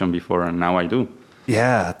information before, and now I do.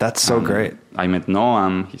 Yeah, that's so great. I met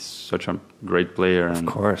Noam. He's such a great player. And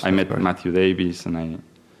of course. I met Matthew Davis, and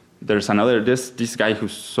there's this guy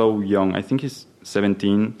who's so young. I think he's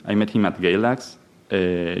 17. I met him at Galax.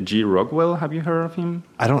 G. Rockwell, have you heard of him?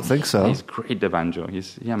 I don't think so. He's great, the banjo. He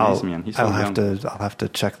amazes me, and he's so young. I'll have to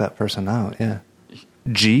check that person out. Yeah.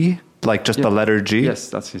 G, like just the letter G. Yes,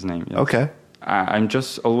 that's his name. Yes. Okay. I'm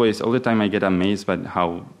just all the time I get amazed by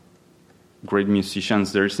how great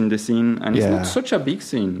musicians there's in the scene, and it's not such a big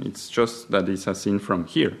scene. It's just that it's a scene from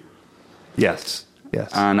here. Yes.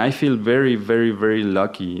 And I feel very, very, very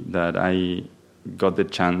lucky that I got the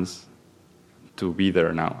chance to be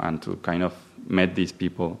there now and to kind of met these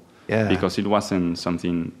people. Yeah. Because it wasn't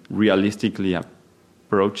something realistically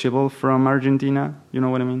approachable from Argentina. You know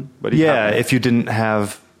what I mean? But if you didn't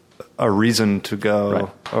have a reason to go,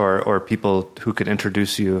 or people who could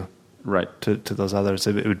introduce you to those others,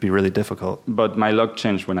 it would be really difficult. But my luck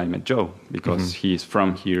changed when I met Joe, because he's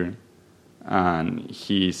from here, and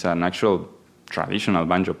he's an actual traditional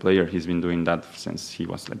banjo player. He's been doing that since he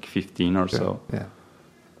was like 15 or so. Yeah.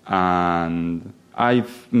 And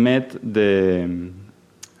I've met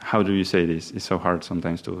how do you say this? It's so hard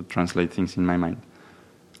sometimes to translate things in my mind.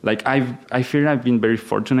 Like I feel I've been very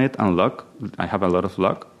fortunate and luck. I have a lot of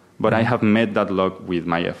luck, but I have met that luck with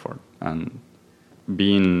my effort and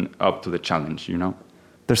being up to the challenge, you know?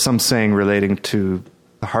 There's some saying relating to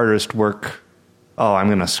the hardest work. Oh, I'm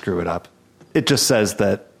going to screw it up. It just says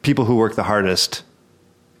that people who work the hardest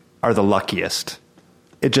are the luckiest.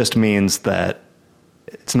 It just means that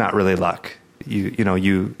it's not really luck. You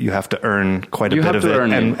have to earn quite a bit of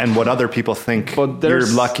it. And what other people think you're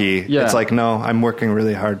lucky, it's like, no, I'm working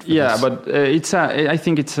really hard for this. Yeah, but I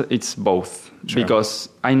think it's both. Sure. Because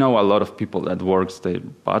I know a lot of people that works their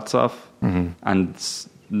butts off, and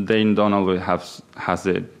they don't always has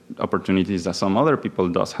the opportunities that some other people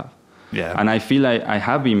does have. Yeah. And I feel like I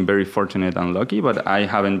have been very fortunate and lucky, but I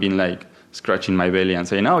haven't been like scratching my belly and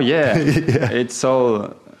saying, it's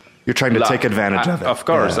all... You're trying to take advantage of it. Of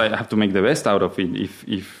course, I have to make the best out of it.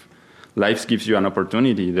 If life gives you an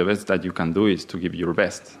opportunity, the best that you can do is to give your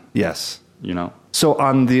best. Yes. You know? So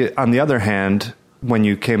on the other hand, when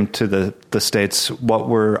you came to the States, what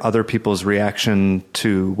were other people's reaction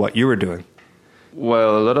to what you were doing?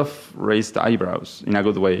 Well, a lot of raised eyebrows in a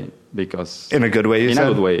good way, because... In a good way, you said? In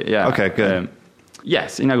a good way, yeah. Okay, good.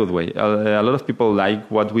 Yes, in a good way. A lot of people like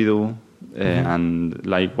what we do and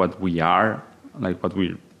like what we are, like what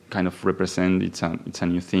we kind of represent. It's a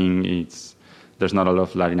new thing. There's not a lot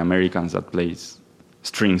of Latin Americans that plays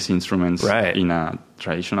strings instruments in a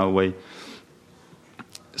traditional way.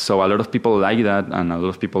 So a lot of people like that, and a lot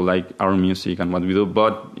of people like our music and what we do,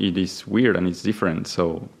 but it is weird and it's different.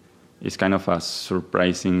 So it's kind of a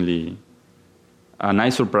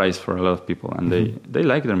nice surprise for a lot of people, and they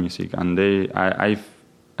like their music, and I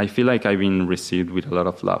feel like I've been received with a lot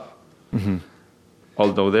of love. Mm-hmm.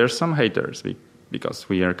 Although there's some haters because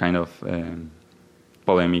we are kind of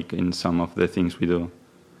polemic in some of the things we do.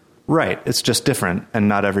 Right, it's just different, and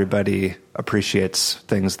not everybody appreciates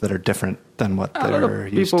things that are different than what they're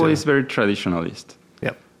used to. People is very traditionalist.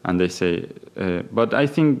 Yep. And they say, but I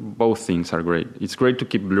think both things are great. It's great to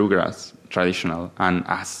keep bluegrass traditional and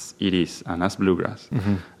as it is, and as bluegrass,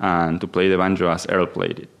 and to play the banjo as Earl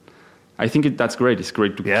played it. I think that's great. It's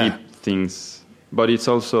great to keep things, but it's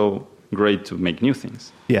also great to make new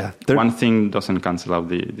things. Yeah. One thing doesn't cancel out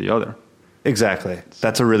the other. Exactly.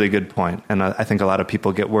 That's a really good point. And I think a lot of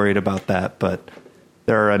people get worried about that, but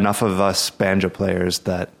there are enough of us banjo players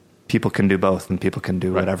that people can do both, and people can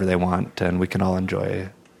do whatever they want, and we can all enjoy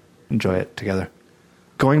it together.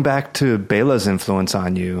 Going back to Bela's influence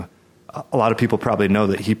on you, a lot of people probably know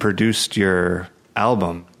that he produced your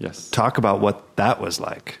album. Yes. Talk about what that was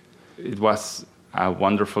like. It was a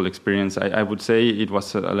wonderful experience. I would say it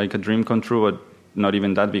was like a dream come true, but not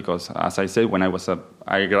even that, because, as I said, when I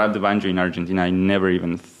grabbed the banjo in Argentina, I never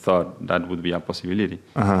even thought that would be a possibility.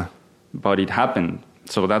 Uh-huh. But it happened.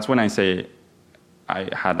 So that's when I say I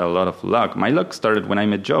had a lot of luck. My luck started when I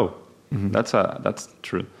met Joe. Mm-hmm. That's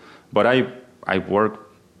true. But I worked.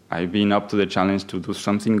 I've been up to the challenge to do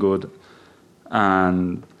something good.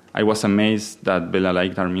 And I was amazed that Bela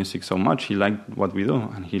liked our music so much. He liked what we do,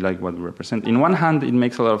 and he liked what we represent. In one hand, it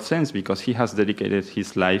makes a lot of sense, because he has dedicated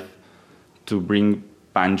his life to bring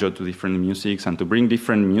banjo to different musics and to bring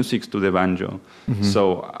different musics to the banjo. Mm-hmm.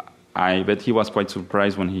 So I bet he was quite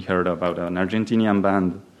surprised when he heard about an Argentinian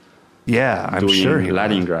band I'm doing sure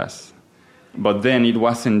Latin grass. But then it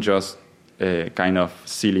wasn't just kind of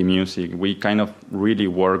silly music. We kind of really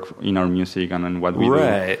work in our music and in what we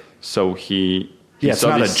do. So he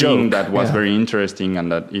saw this thing that was very interesting,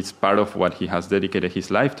 and that it's part of what he has dedicated his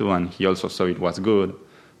life to, and he also saw it was good.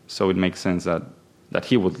 So it makes sense that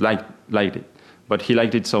he would like it. But he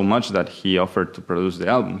liked it so much that he offered to produce the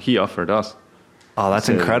album. He offered us. Oh, that's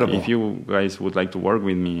incredible. If you guys would like to work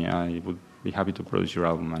with me, I would be happy to produce your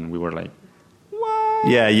album. And we were like, what?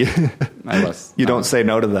 Yeah, you don't say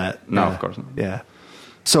no to that. No, of course not. Yeah.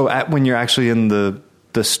 So when you're actually in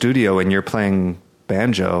the studio and you're playing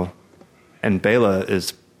banjo and Bela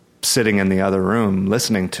is sitting in the other room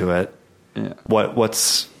listening to it,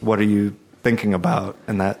 what are you thinking about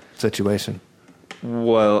in that situation?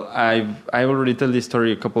 Well, I already told this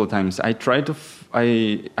story a couple of times. I tried to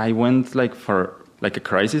I went for a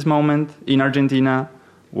crisis moment in Argentina,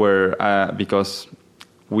 where because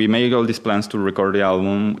we made all these plans to record the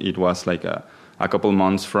album. It was like a couple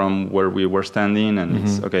months from where we were standing, and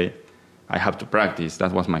it's okay. I have to practice.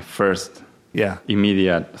 That was my first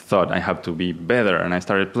immediate thought. I have to be better, and I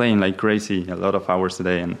started playing like crazy, a lot of hours a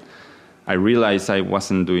day, and I realized I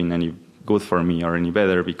wasn't doing any good for me or any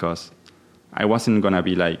better, because I wasn't going to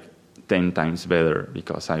be 10 times better,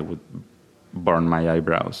 because I would burn my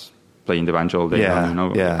eyebrows playing the banjo all day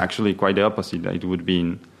long. Actually, quite the opposite. It would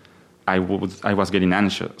be I was getting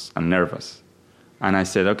anxious and nervous. And I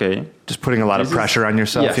said, okay. Just putting a lot of pressure on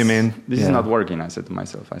yourself, you mean? This is not working, I said to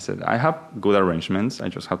myself. I said, I have good arrangements. I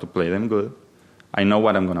just have to play them good. I know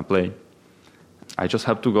what I'm going to play. I just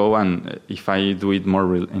have to go, and if I do it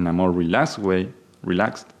in a more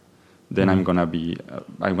relaxed, then I'm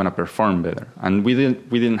gonna perform better. And we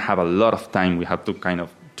didn't have a lot of time. We had to kind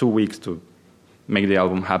of 2 weeks to make the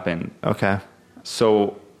album happen. Okay.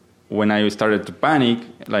 So when I started to panic,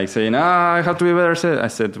 saying, I have to be better, I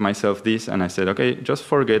said to myself this, and I said, okay, just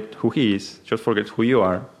forget who he is, just forget who you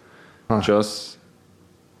are, just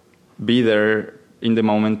be there in the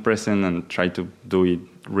moment, present, and try to do it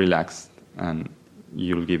relaxed, and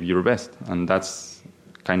you'll give your best. And that's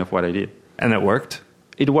kind of what I did. And it worked?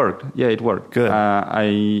 It worked. Yeah, it worked. Good.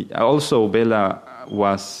 Bela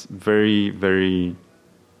was very, very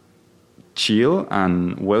chill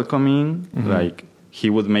and welcoming. Mm-hmm. He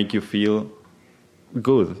would make you feel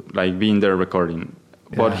good, being there recording.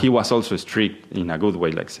 Yeah. But he was also strict in a good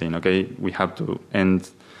way, saying, okay, we have to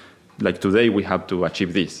end, today we have to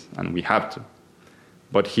achieve this, and we have to.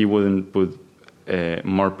 But he wouldn't put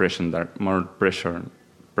more pressure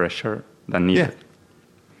than needed. Yeah.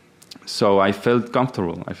 So I felt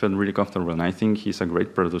comfortable. I felt really comfortable, and I think he's a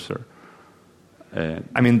great producer.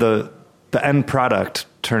 I mean, the end product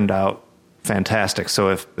turned out fantastic. So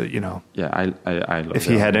if I love if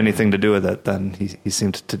he had anything to do with it, then he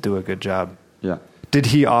seemed to do a good job. Yeah. Did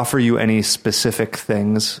he offer you any specific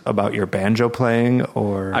things about your banjo playing,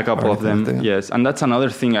 or a couple of them? Like yes, and that's another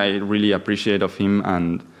thing I really appreciate of him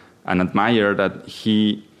and admire, that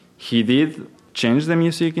he did change the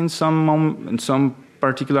music in some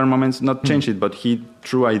particular moments. Not change it, but he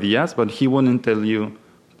threw ideas, but he wouldn't tell you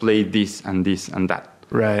play this and this and that.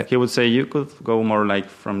 Right. He would say you could go more like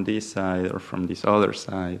from this side or from this other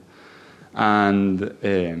side. And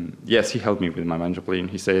yes, he helped me with my banjo playing.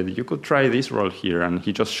 He said, you could try this roll here. And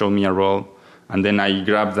he just showed me a roll. And then I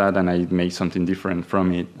grabbed that and I made something different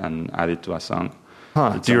from it and added to a song.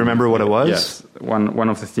 Huh. Do you remember what it was? Yes. One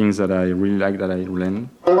of the things that I really like that I learned.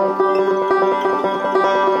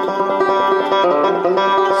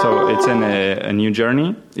 So it's a new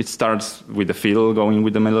journey. It starts with the fiddle going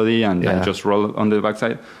with the melody and I just roll on the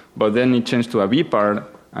backside. But then it changed to a B part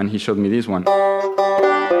and he showed me this one.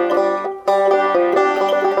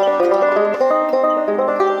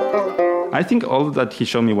 I think all that he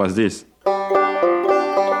showed me was this.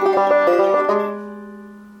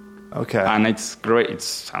 Okay. And it's great. It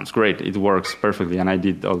sounds great. It works perfectly. And I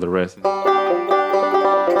did all the rest.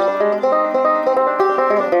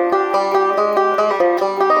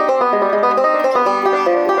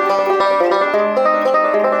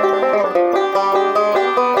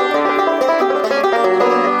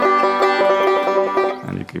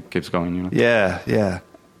 And it keeps going, Yeah.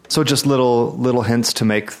 So just little hints to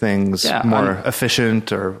make things more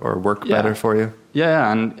efficient or work better for you?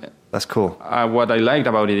 Yeah, and that's cool. What I liked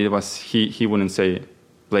about it was he wouldn't say,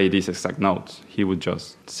 play these exact notes. He would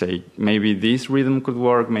just say, maybe this rhythm could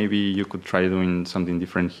work, maybe you could try doing something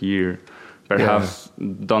different here. Perhaps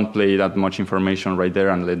don't play that much information right there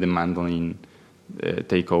and let the mandolin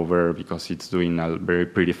take over because it's doing a very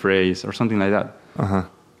pretty phrase or something like that. Uh-huh.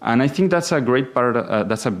 And I think that's a great part,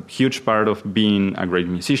 that's a huge part of being a great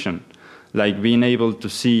musician. Like being able to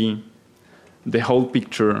see the whole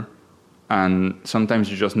picture, and sometimes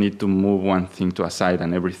you just need to move one thing to a side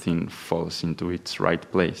and everything falls into its right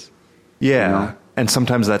place. Yeah. You know? And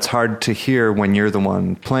sometimes that's hard to hear when you're the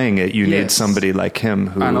one playing it. You need somebody like him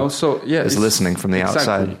who and also, is listening from the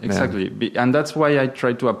outside. Exactly. And that's why I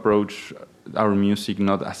try to approach our music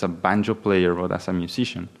not as a banjo player, but as a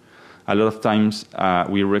musician. A lot of times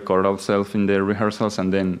we record ourselves in the rehearsals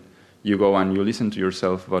and then you go and you listen to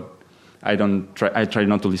yourself, but I try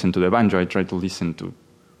not to listen to the banjo, I try to listen to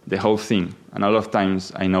the whole thing. And a lot of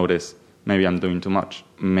times I notice maybe I'm doing too much.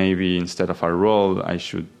 Maybe instead of a roll, I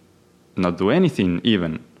should not do anything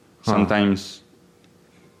even. Sometimes.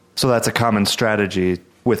 So that's a common strategy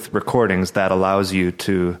with recordings that allows you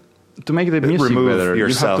to make the music remove better. You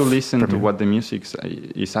have to listen to you. what the music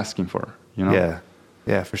is asking for, you know?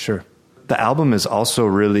 Yeah, for sure. The album is also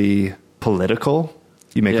really political.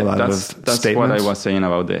 You make a lot of statements. That's what I was saying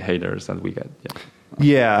about the haters that we get.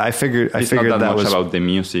 Yeah, I figured it's not that much was about the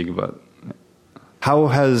music, but how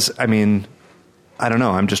has I don't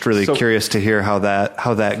know. I'm just really curious to hear how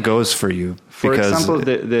that goes for you. For example,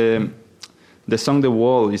 the song "The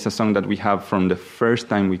Wall" is a song that we have from the first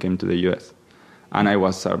time we came to the US, and I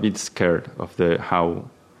was a bit scared of how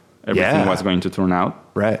everything was going to turn out.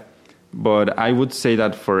 Right. But I would say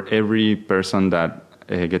that for every person that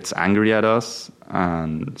gets angry at us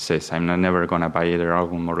and says, I'm never going to buy their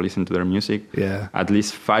album or listen to their music, at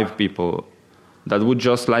least 5 people that would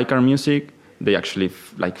just like our music, they actually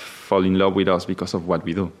fall in love with us because of what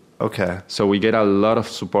we do. Okay. So we get a lot of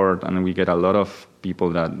support and we get a lot of people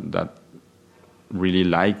that really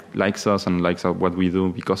likes us and likes what we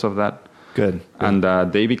do because of that. Good. And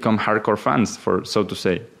they become hardcore fans, so to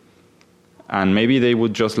say. And maybe they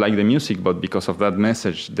would just like the music, but because of that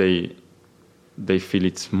message, they feel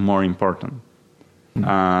it's more important. Mm-hmm.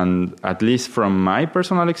 And at least from my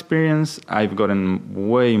personal experience, I've gotten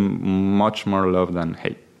much more love than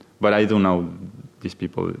hate. But I do know these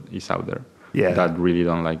people is out there that really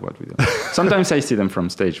don't like what we do. Sometimes I see them from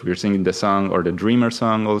stage. We're singing the song or the Dreamer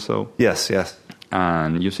song also. Yes.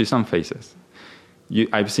 And you see some faces.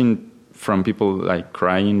 I've seen from people like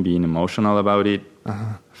crying, being emotional about it,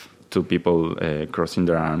 to people crossing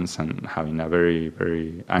their arms and having a very,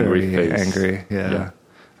 very angry face. Angry, yeah.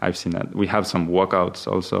 I've seen that. We have some walkouts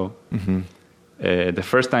also. Mm-hmm. The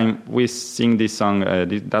first time we sing this song,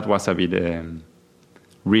 that was a bit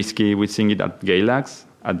risky. We sing it at Galax,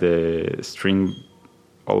 at the String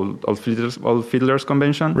Old Fiddlers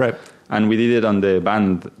Convention. Right. And we did it on the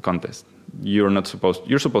band contest. you're supposed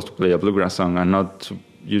to play a bluegrass song and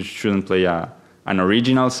you shouldn't play an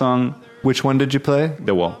original song. Which one did you play?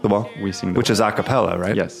 The Wall. The Wall. We sing Which is a cappella,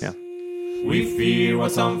 right? Yes. Yeah. We fear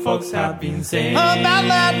what some folks have been saying about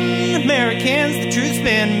Latin Americans. The truth's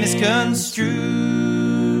been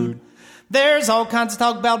misconstrued. There's all kinds of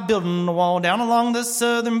talk about building a wall down along the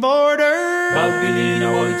southern border. about building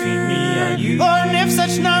a wall between me and you. Lord, and if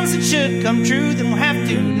such nonsense should come true, then we'll have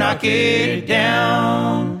to knock it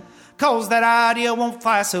down. 'Cause that idea won't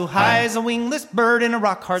fly so high as a wingless bird in a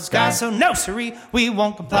rock-hard sky. So no, siree, we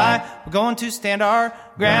won't comply. We're going to stand our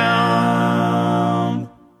ground.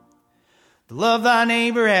 To love thy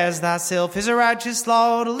neighbor as thyself is a righteous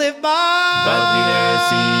law to live by. But we there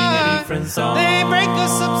sing a different song. They break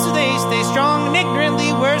us up so they stay strong, and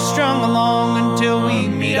ignorantly we're strung along until we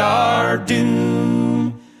meet our doom.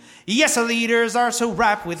 Yes, our leaders are so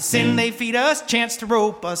ripe with sin, they feed us chance to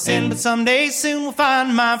rope us in. But someday soon we'll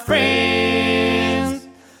find, my friends,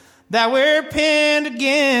 that we're pinned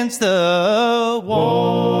against the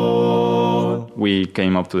wall. We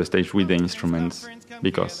came up to the stage with the instruments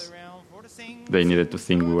because they needed to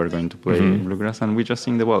think we were going to play bluegrass, and we just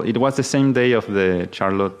sing The Wall. It was the same day of the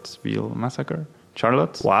Charlottesville massacre.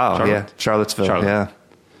 Wow, yeah. Charlottesville, yeah.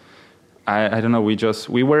 I don't know, we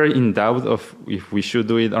were in doubt of if we should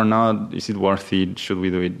do it or not. Is it worth it? Should we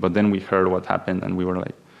do it? But then we heard what happened, and we were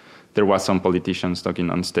like, there was some politicians talking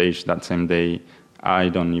on stage that same day. I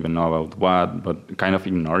don't even know about what, but kind of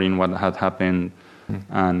ignoring what had happened.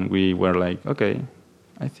 And we were like, okay,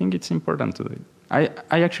 I think it's important to do it. I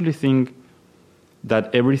actually think that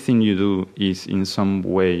everything you do is in some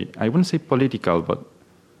way, I wouldn't say political, but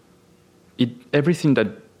everything that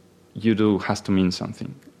you do has to mean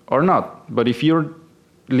something. Or not. But if you're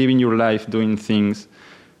living your life doing things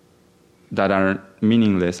that are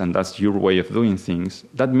meaningless and that's your way of doing things,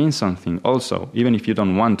 that means something also, even if you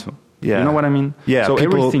don't want to. Yeah. You know what I mean? Yeah, so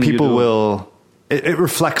people will... It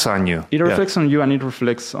reflects on you. It reflects on you, and it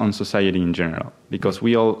reflects on society in general, because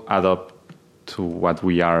we all add up to what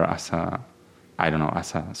we are as a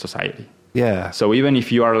society. Yeah. So even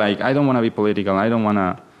if you are like, I don't want to be political, I don't want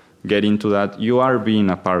to get into that, you are being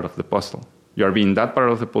a part of the puzzle. You are being that part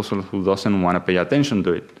of the puzzle who doesn't want to pay attention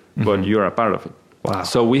to it, but you're a part of it. Wow.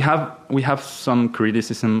 So we have some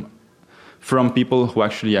criticism from people who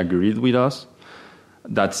actually agreed with us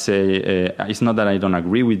that say, it's not that I don't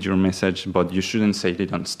agree with your message, but you shouldn't say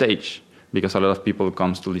it on stage, because a lot of people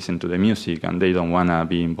comes to listen to the music and they don't want to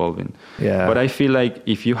be involved in. Yeah. But I feel like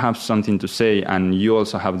if you have something to say and you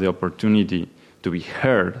also have the opportunity to be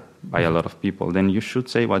heard by a lot of people, then you should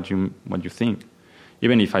say what you think.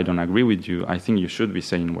 Even if I don't agree with you, I think you should be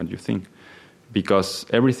saying what you think, because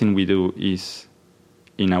everything we do is,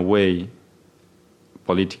 in a way,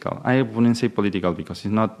 political. I wouldn't say political because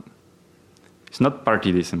it's not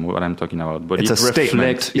partidism what I'm talking about, but it's a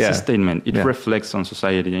statement. It's a statement. It reflects on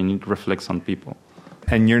society and it reflects on people.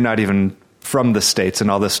 And you're not even from the States, and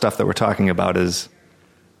all this stuff that we're talking about is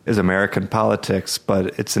American politics,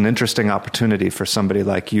 but it's an interesting opportunity for somebody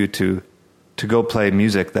like you to go play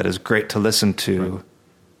music that is great to listen to. Right.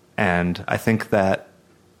 And I think that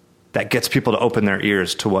gets people to open their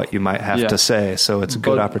ears to what you might have to say. So it's a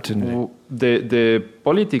good opportunity. The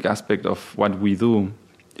politic aspect of what we do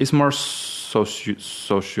is more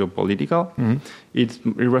socio-political. Mm-hmm. It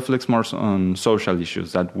reflects more on social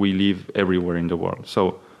issues that we live everywhere in the world.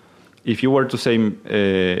 So if you were to say,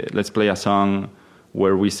 let's play a song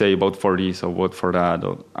where we say vote for this or vote for that,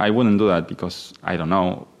 I wouldn't do that because I don't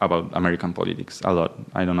know about American politics a lot.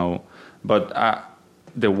 I don't know. But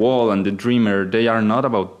The Wall and The Dreamer, they are not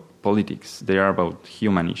about politics. They are about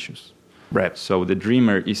human issues. Right. So The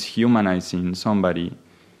Dreamer is humanizing somebody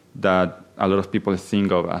that a lot of people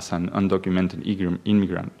think of as an undocumented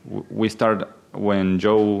immigrant. We start, when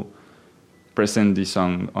Joe presents this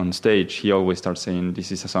song on stage, he always starts saying,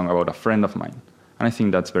 this is a song about a friend of mine. And I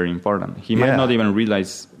think that's very important. He might not even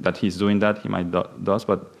realize that he's doing that. He might does,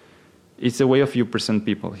 but it's a way of you present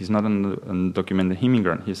people. He's not an undocumented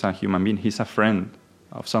immigrant. He's a human being. He's a friend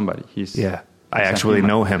of somebody. I actually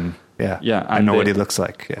know him. Yeah. I know what he looks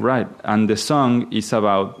like. Yeah. Right. And the song is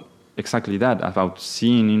about exactly that, about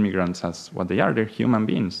seeing immigrants as what they are. They're human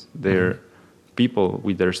beings. They're people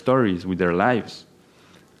with their stories, with their lives.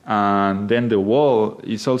 And then The Wall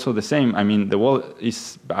is also the same. I mean, The Wall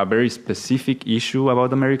is a very specific issue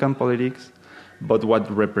about American politics, but what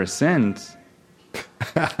The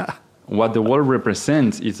Wall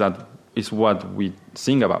represents is what we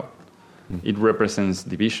sing about. It represents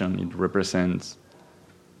division. It represents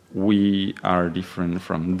we are different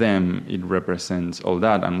from them. It represents all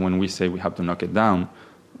that. And when we say we have to knock it down,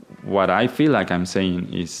 what I feel like I'm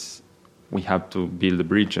saying is we have to build the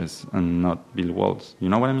bridges and not build walls. You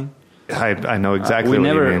know what I mean? I know exactly what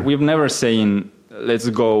you mean. We've never saying, let's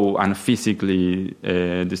go and physically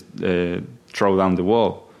throw down the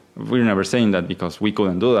wall. We're never saying that because we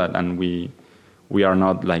couldn't do that, and we are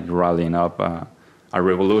not like rallying up a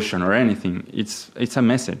revolution or anything. It's a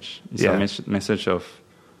message. It's a message of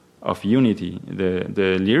unity.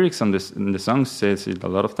 The lyrics in the song says it a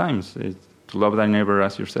lot of times. It's to love thy neighbor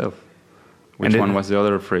as yourself. Which one was the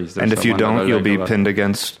other phrase? And if you don't, you'll be pinned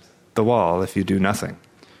against the wall if you do nothing.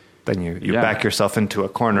 Then you back yourself into a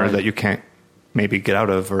corner that you can't maybe get out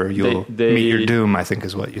of, or you'll meet your doom, I think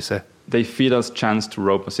is what you say. They feed us chance to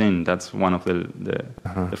rope us in. That's one of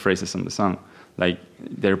the phrases in the song. Like,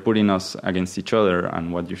 they're putting us against each other,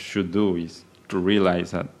 and what you should do is to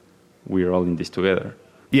realize that we're all in this together.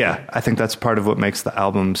 Yeah, I think that's part of what makes the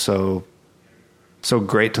album so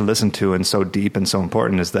great to listen to and so deep and so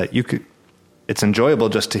important, is that it's enjoyable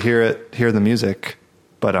just to hear the music,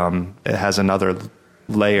 but it has another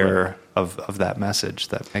layer of that message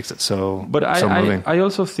that makes it so moving. I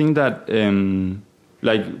also think that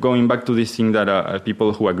like going back to this thing that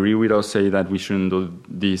people who agree with us say that we shouldn't do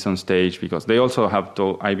this on stage, because they also have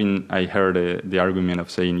to. I heard the argument of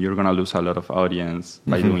saying you're going to lose a lot of audience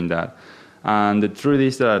by doing that, and the truth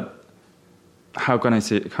is that how can I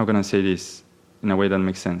say this in a way that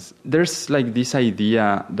makes sense? There's like this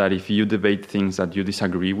idea that if you debate things that you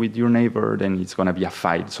disagree with your neighbor, then it's going to be a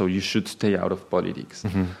fight. So you should stay out of politics,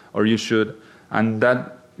 or you should, and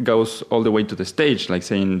that goes all the way to the stage, like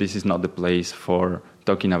saying this is not the place for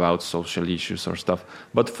talking about social issues or stuff.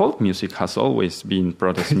 But folk music has always been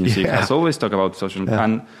protest music, has always talked about social.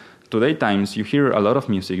 And today times you hear a lot of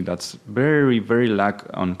music that's very, very lack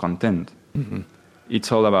on content.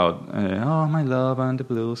 It's all about, oh, my love and the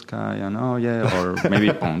blue sky, and oh, yeah, or maybe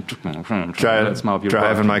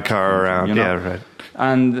driving my car around. You know? Yeah, right.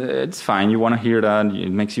 And it's fine. You want to hear that. It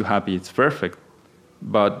makes you happy. It's perfect.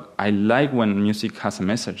 But I like when music has a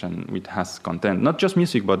message and it has content. Not just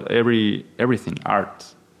music, but everything,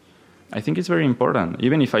 art. I think it's very important.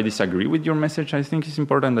 Even if I disagree with your message, I think it's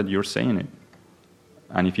important that you're saying it.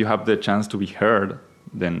 And if you have the chance to be heard,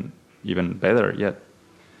 then even better yet.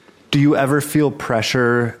 Do you ever feel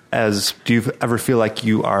pressure do you ever feel like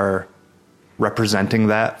you are representing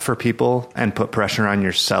that for people and put pressure on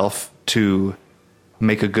yourself to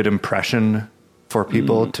make a good impression for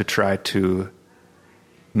people to try to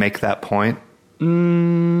make that point?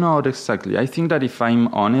 Not exactly. I think that if I'm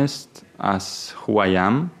honest as who I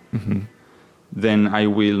am, then I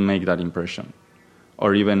will make that impression.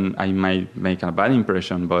 Or even I might make a bad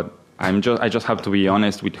impression, but I just have to be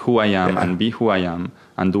honest with who I am and be who I am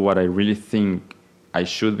and do what I really think I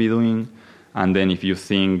should be doing. And then if you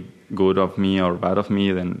think good of me or bad of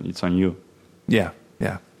me, then it's on you. Yeah.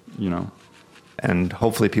 You know. And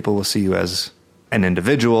hopefully people will see you as an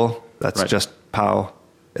individual. That's just Pau.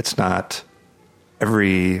 It's not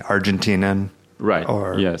every Argentinian. Right.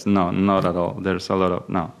 Yes. No, not at all. There's a lot of...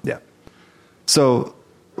 No. Yeah. So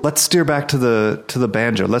let's steer back to the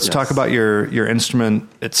banjo. Let's talk about your instrument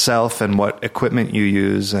itself and what equipment you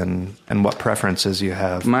use and what preferences you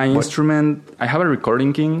have. My instrument, I have a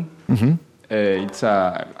Recording King.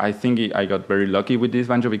 I think I got very lucky with this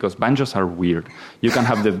banjo because banjos are weird. You can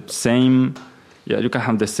have the same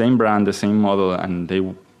brand, the same model, and they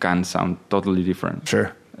can sound totally different.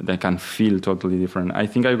 Sure. They can feel totally different. I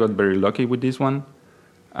think I got very lucky with this one,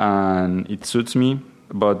 and it suits me.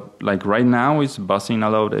 But like right now, it's buzzing a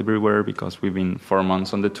lot everywhere because we've been 4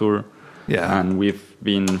 months on the tour. Yeah. And we've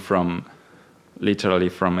been literally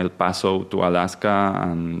from El Paso to Alaska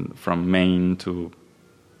and from Maine to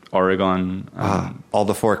Oregon. All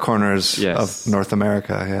the four corners of North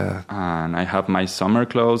America, yeah. And I have my summer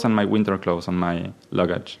clothes and my winter clothes on my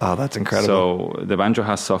luggage. Oh, that's incredible. So the banjo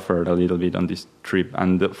has suffered a little bit on this trip.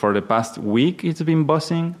 And for the past week, it's been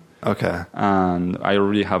buzzing. Okay. And I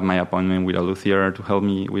already have my appointment with a luthier to help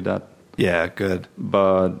me with that. Yeah, good.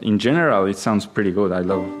 But in general, it sounds pretty good. I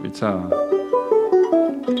love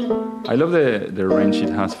the range it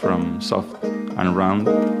has from soft and round.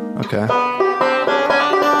 Okay.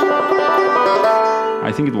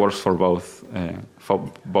 I think it works for both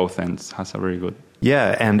ends. Has a very good.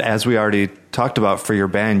 Yeah, and as we already talked about, for your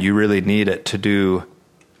band, you really need it to do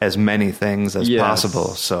as many things as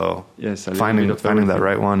possible. So finding that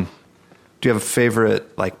right one. Do you have a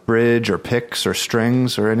favorite like bridge or picks or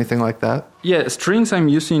strings or anything like that? Yeah, strings I'm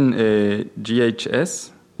using GHS,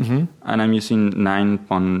 and I'm using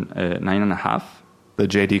 9.5. The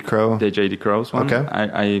JD Crow? The JD Crows one. Okay.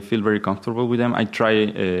 I feel very comfortable with them. I try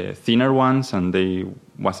thinner ones and they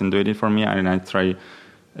wasn't doing it for me, and I try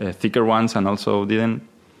thicker ones and also didn't.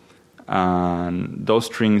 And those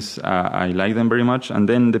strings, I like them very much. And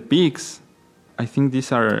then the picks, I think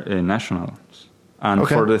these are nationals. And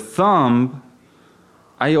for the thumb,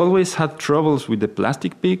 I always had troubles with the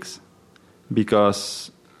plastic picks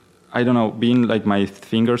because, I don't know, being like my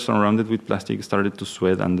fingers surrounded with plastic started to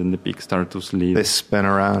sweat and then the picks started to slip. They spin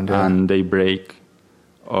around. And they break.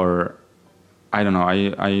 Or, I don't know,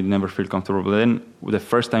 I never feel comfortable. But then the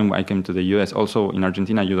first time I came to the US, also in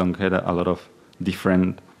Argentina, you don't get a lot of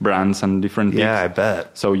different brands and different picks. Yeah, I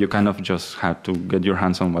bet. So you kind of just have to get your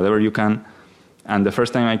hands on whatever you can. And the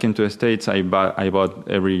first time I came to the States, I bought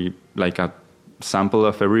a sample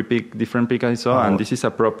of every different pick I saw. And this is a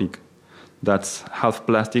pro pick. That's half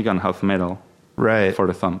plastic and half metal. Right. For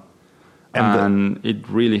the thumb. And it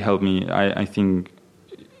really helped me. I think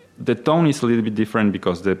the tone is a little bit different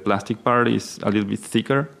because the plastic part is a little bit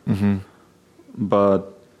thicker. Mm-hmm.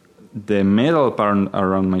 But the metal part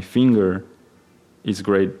around my finger is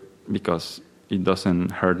great because it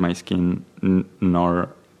doesn't hurt my skin nor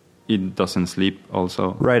it doesn't slip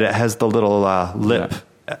also. Right, it has the little lip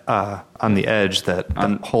on the edge that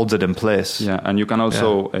holds it in place. Yeah, and you can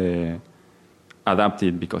also adapt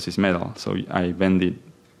it because it's metal. So I bend it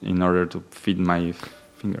in order to fit my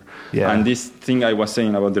finger. Yeah. And this thing I was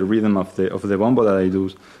saying about the rhythm of the bombo that I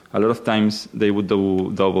do, a lot of times they would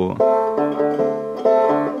do double.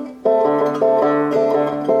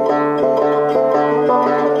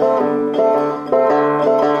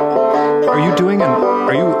 Are you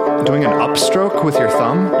doing an upstroke with your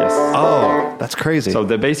thumb? Yes. Oh, that's crazy. So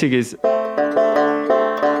the basic is...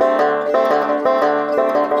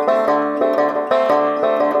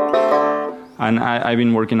 And I've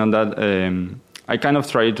been working on that. I kind of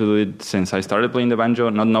tried to do it since I started playing the banjo,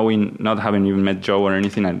 not having even met Joe or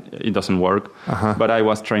anything, and it doesn't work. Uh-huh. But I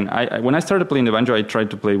was trying. When I started playing the banjo, I tried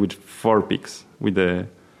to play with 4 picks, with the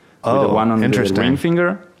one on the ring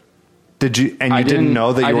finger. Did you? And you didn't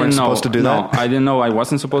know that you weren't supposed to do that? No, I didn't know I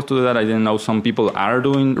wasn't supposed to do that. I didn't know some people are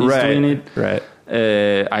doing it. Right.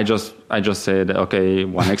 I just said, okay,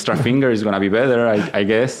 one extra finger is gonna be better, I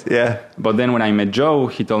guess. Yeah. But then when I met Joe,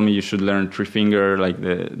 he told me you should learn 3 finger, like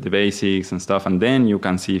the basics and stuff, and then you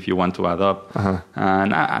can see if you want to add up. Uh-huh.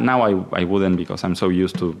 And now I wouldn't because I'm so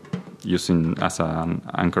used to using as an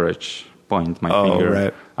anchorage point my finger.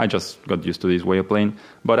 Right. I just got used to this way of playing.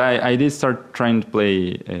 But I did start trying to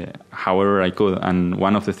play however I could, and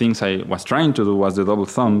one of the things I was trying to do was the double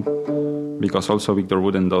thumb, because also Victor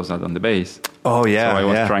Wooden does that on the bass. Oh, yeah. So I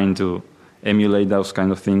was trying to emulate those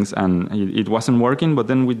kind of things, and it wasn't working, but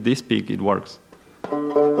then with this pick, it works.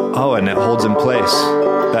 Oh, and it holds in place.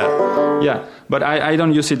 Yeah, but I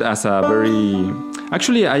don't use it as a very...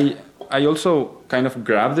 Actually, I also kind of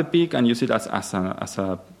grab the pick and use it as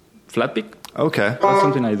a flat pick. Okay. That's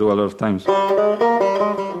something I do a lot of times.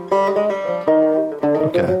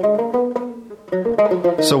 Okay.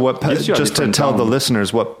 So just to tell the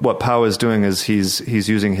listeners, what Pau is doing is he's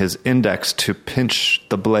using his index to pinch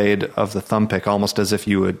the blade of the thumb pick, almost as if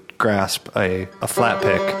you would grasp a flat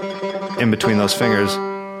pick in between those fingers.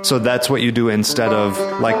 So that's what you do instead of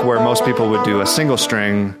like where most people would do a single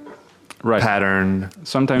string pattern.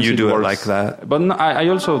 Sometimes you do works. It like that. But no, I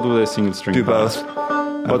also do the single string. Do both.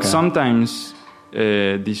 But sometimes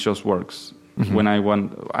this just works. Mm-hmm. When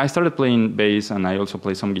I started playing bass, and I also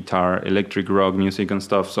play some guitar, electric rock music and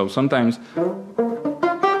stuff. So sometimes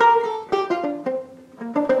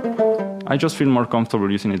I just feel more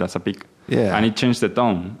comfortable using it as a pick. Yeah. And it changed the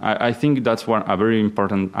tone. I think that's a very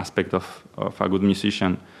important aspect of a good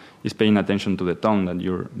musician is paying attention to the tone that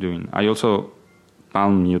you're doing. I also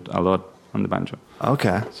palm mute a lot on the banjo.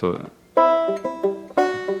 Okay. So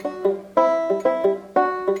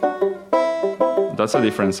that's a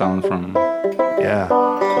different sound from... Yeah.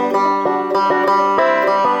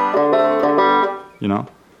 You know?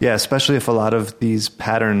 Yeah, especially if a lot of these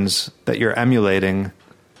patterns that you're emulating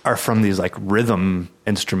are from these like rhythm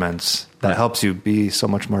instruments. That helps you be so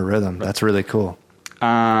much more rhythm. Right. That's really cool.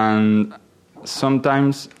 And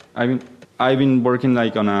sometimes I've been working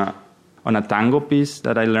like on a tango piece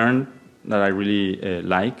that I learned that I really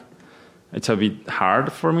like. It's a bit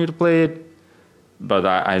hard for me to play it, but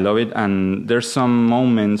I love it. And there's some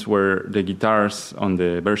moments where the guitars on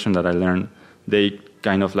the version that I learned, they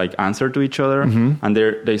kind of like answer to each other, mm-hmm. and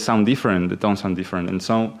they sound different. The tones sound different. And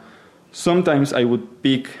so sometimes I would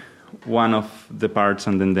pick one of the parts,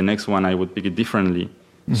 and then the next one I would pick it differently,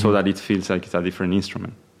 mm-hmm. so that it feels like it's a different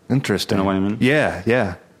instrument. Interesting. You know what I mean? Yeah,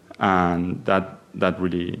 yeah. And that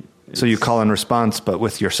really... So you call and response, but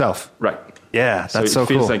with yourself. Right. Yeah, that's so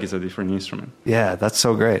cool. It feels like it's a different instrument. Yeah, that's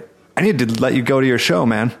so great. I need to let you go to your show,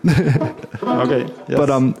 man. Okay. Yes. But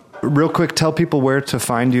Real quick, tell people where to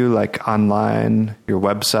find you, like online, your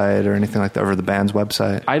website or anything like that, or the band's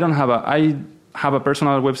website. I have a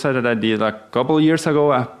personal website that I did a couple of years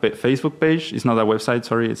ago, a Facebook page. It's not a website,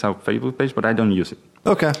 sorry, it's a Facebook page, but I don't use it.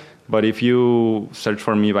 Okay. But if you search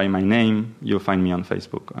for me by my name, you'll find me on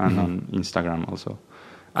Facebook and on Instagram also.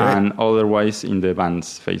 Great. And otherwise in the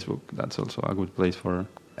band's Facebook. That's also a good place for...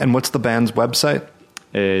 And what's the band's website?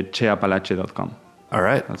 Cheapalache.com. All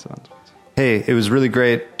right. That's the band's website. Hey, it was really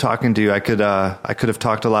great talking to you. I could have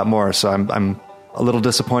talked a lot more, so I'm a little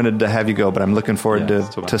disappointed to have you go, but I'm looking forward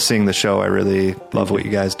to seeing the show. I really love what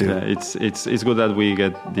you guys do. Yeah, it's good that we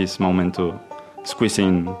get this moment to squeeze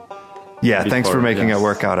in. Yeah, thanks for making it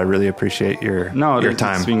work out. I really appreciate your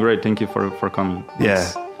time. It's been great. Thank you for coming. Yeah.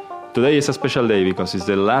 Today is a special day because it's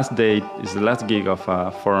the last day, it's the last gig of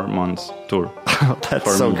a 4 months tour.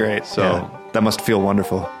 That's so great. So that must feel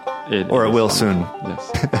wonderful. It will soon. Yes.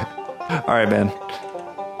 All right, man.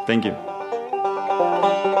 Thank you.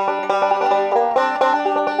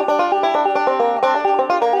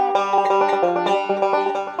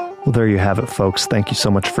 Well, there you have it, folks. Thank you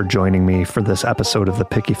so much for joining me for this episode of the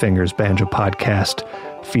Picky Fingers Banjo Podcast,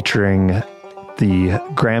 featuring the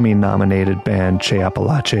Grammy-nominated band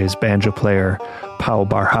Cheapalache's banjo player, Pau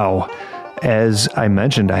Barjau. As I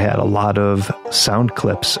mentioned, I had a lot of sound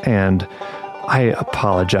clips, and I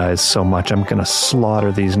apologize so much. I'm going to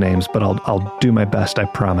slaughter these names, but I'll do my best, I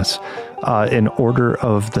promise. In order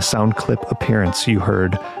of the sound clip appearance, you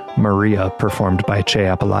heard Maria, performed by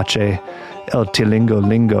Cheapalache, El Tilingo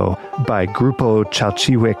Lingo by Grupo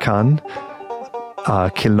Chalchihuecan,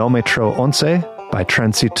 Kilometro Once by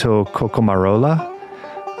Transito Cocomarola,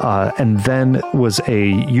 and then was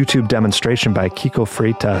a YouTube demonstration by Kiko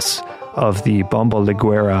Freitas of the Bombo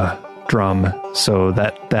Liguera drum. So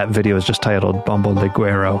that video is just titled Bombo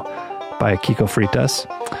Liguero by Kiko Freitas.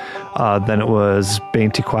 Then it was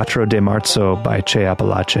 24 de Marzo by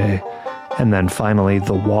Cheapalache. And then finally,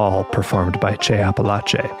 The Wall, performed by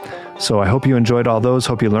Cheapalache. So I hope you enjoyed all those.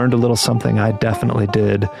 Hope you learned a little something. I definitely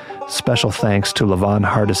did. Special thanks to Levon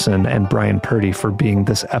Hardison and Brian Purdy for being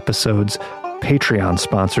this episode's Patreon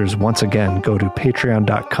sponsors. Once again, go to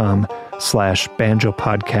patreon.com/banjo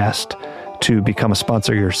podcast to become a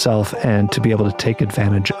sponsor yourself and to be able to take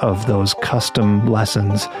advantage of those custom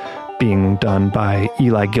lessons being done by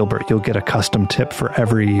Eli Gilbert. You'll get a custom tip for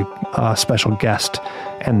every special guest,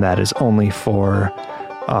 and that is only for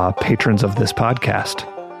patrons of this podcast.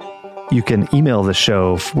 You can email the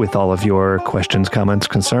show with all of your questions, comments,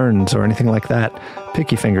 concerns, or anything like that.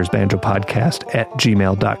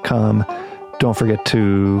 pickyfingersbanjopodcast@gmail.com. Don't forget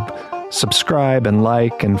to subscribe and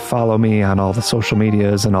like and follow me on all the social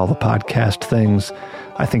medias and all the podcast things.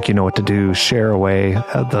 I think you know what to do. Share away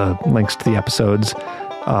the links to the episodes.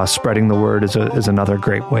 Spreading the word is another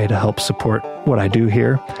great way to help support what I do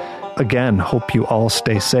here. Again, hope you all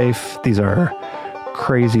stay safe. These are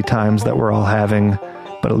crazy times that we're all having,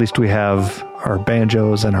 but at least we have our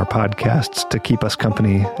banjos and our podcasts to keep us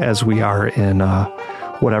company as we are in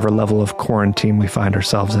whatever level of quarantine we find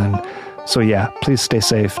ourselves in. So yeah, please stay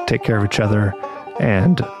safe, take care of each other,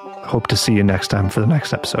 and hope to see you next time for the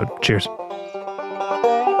next episode. Cheers.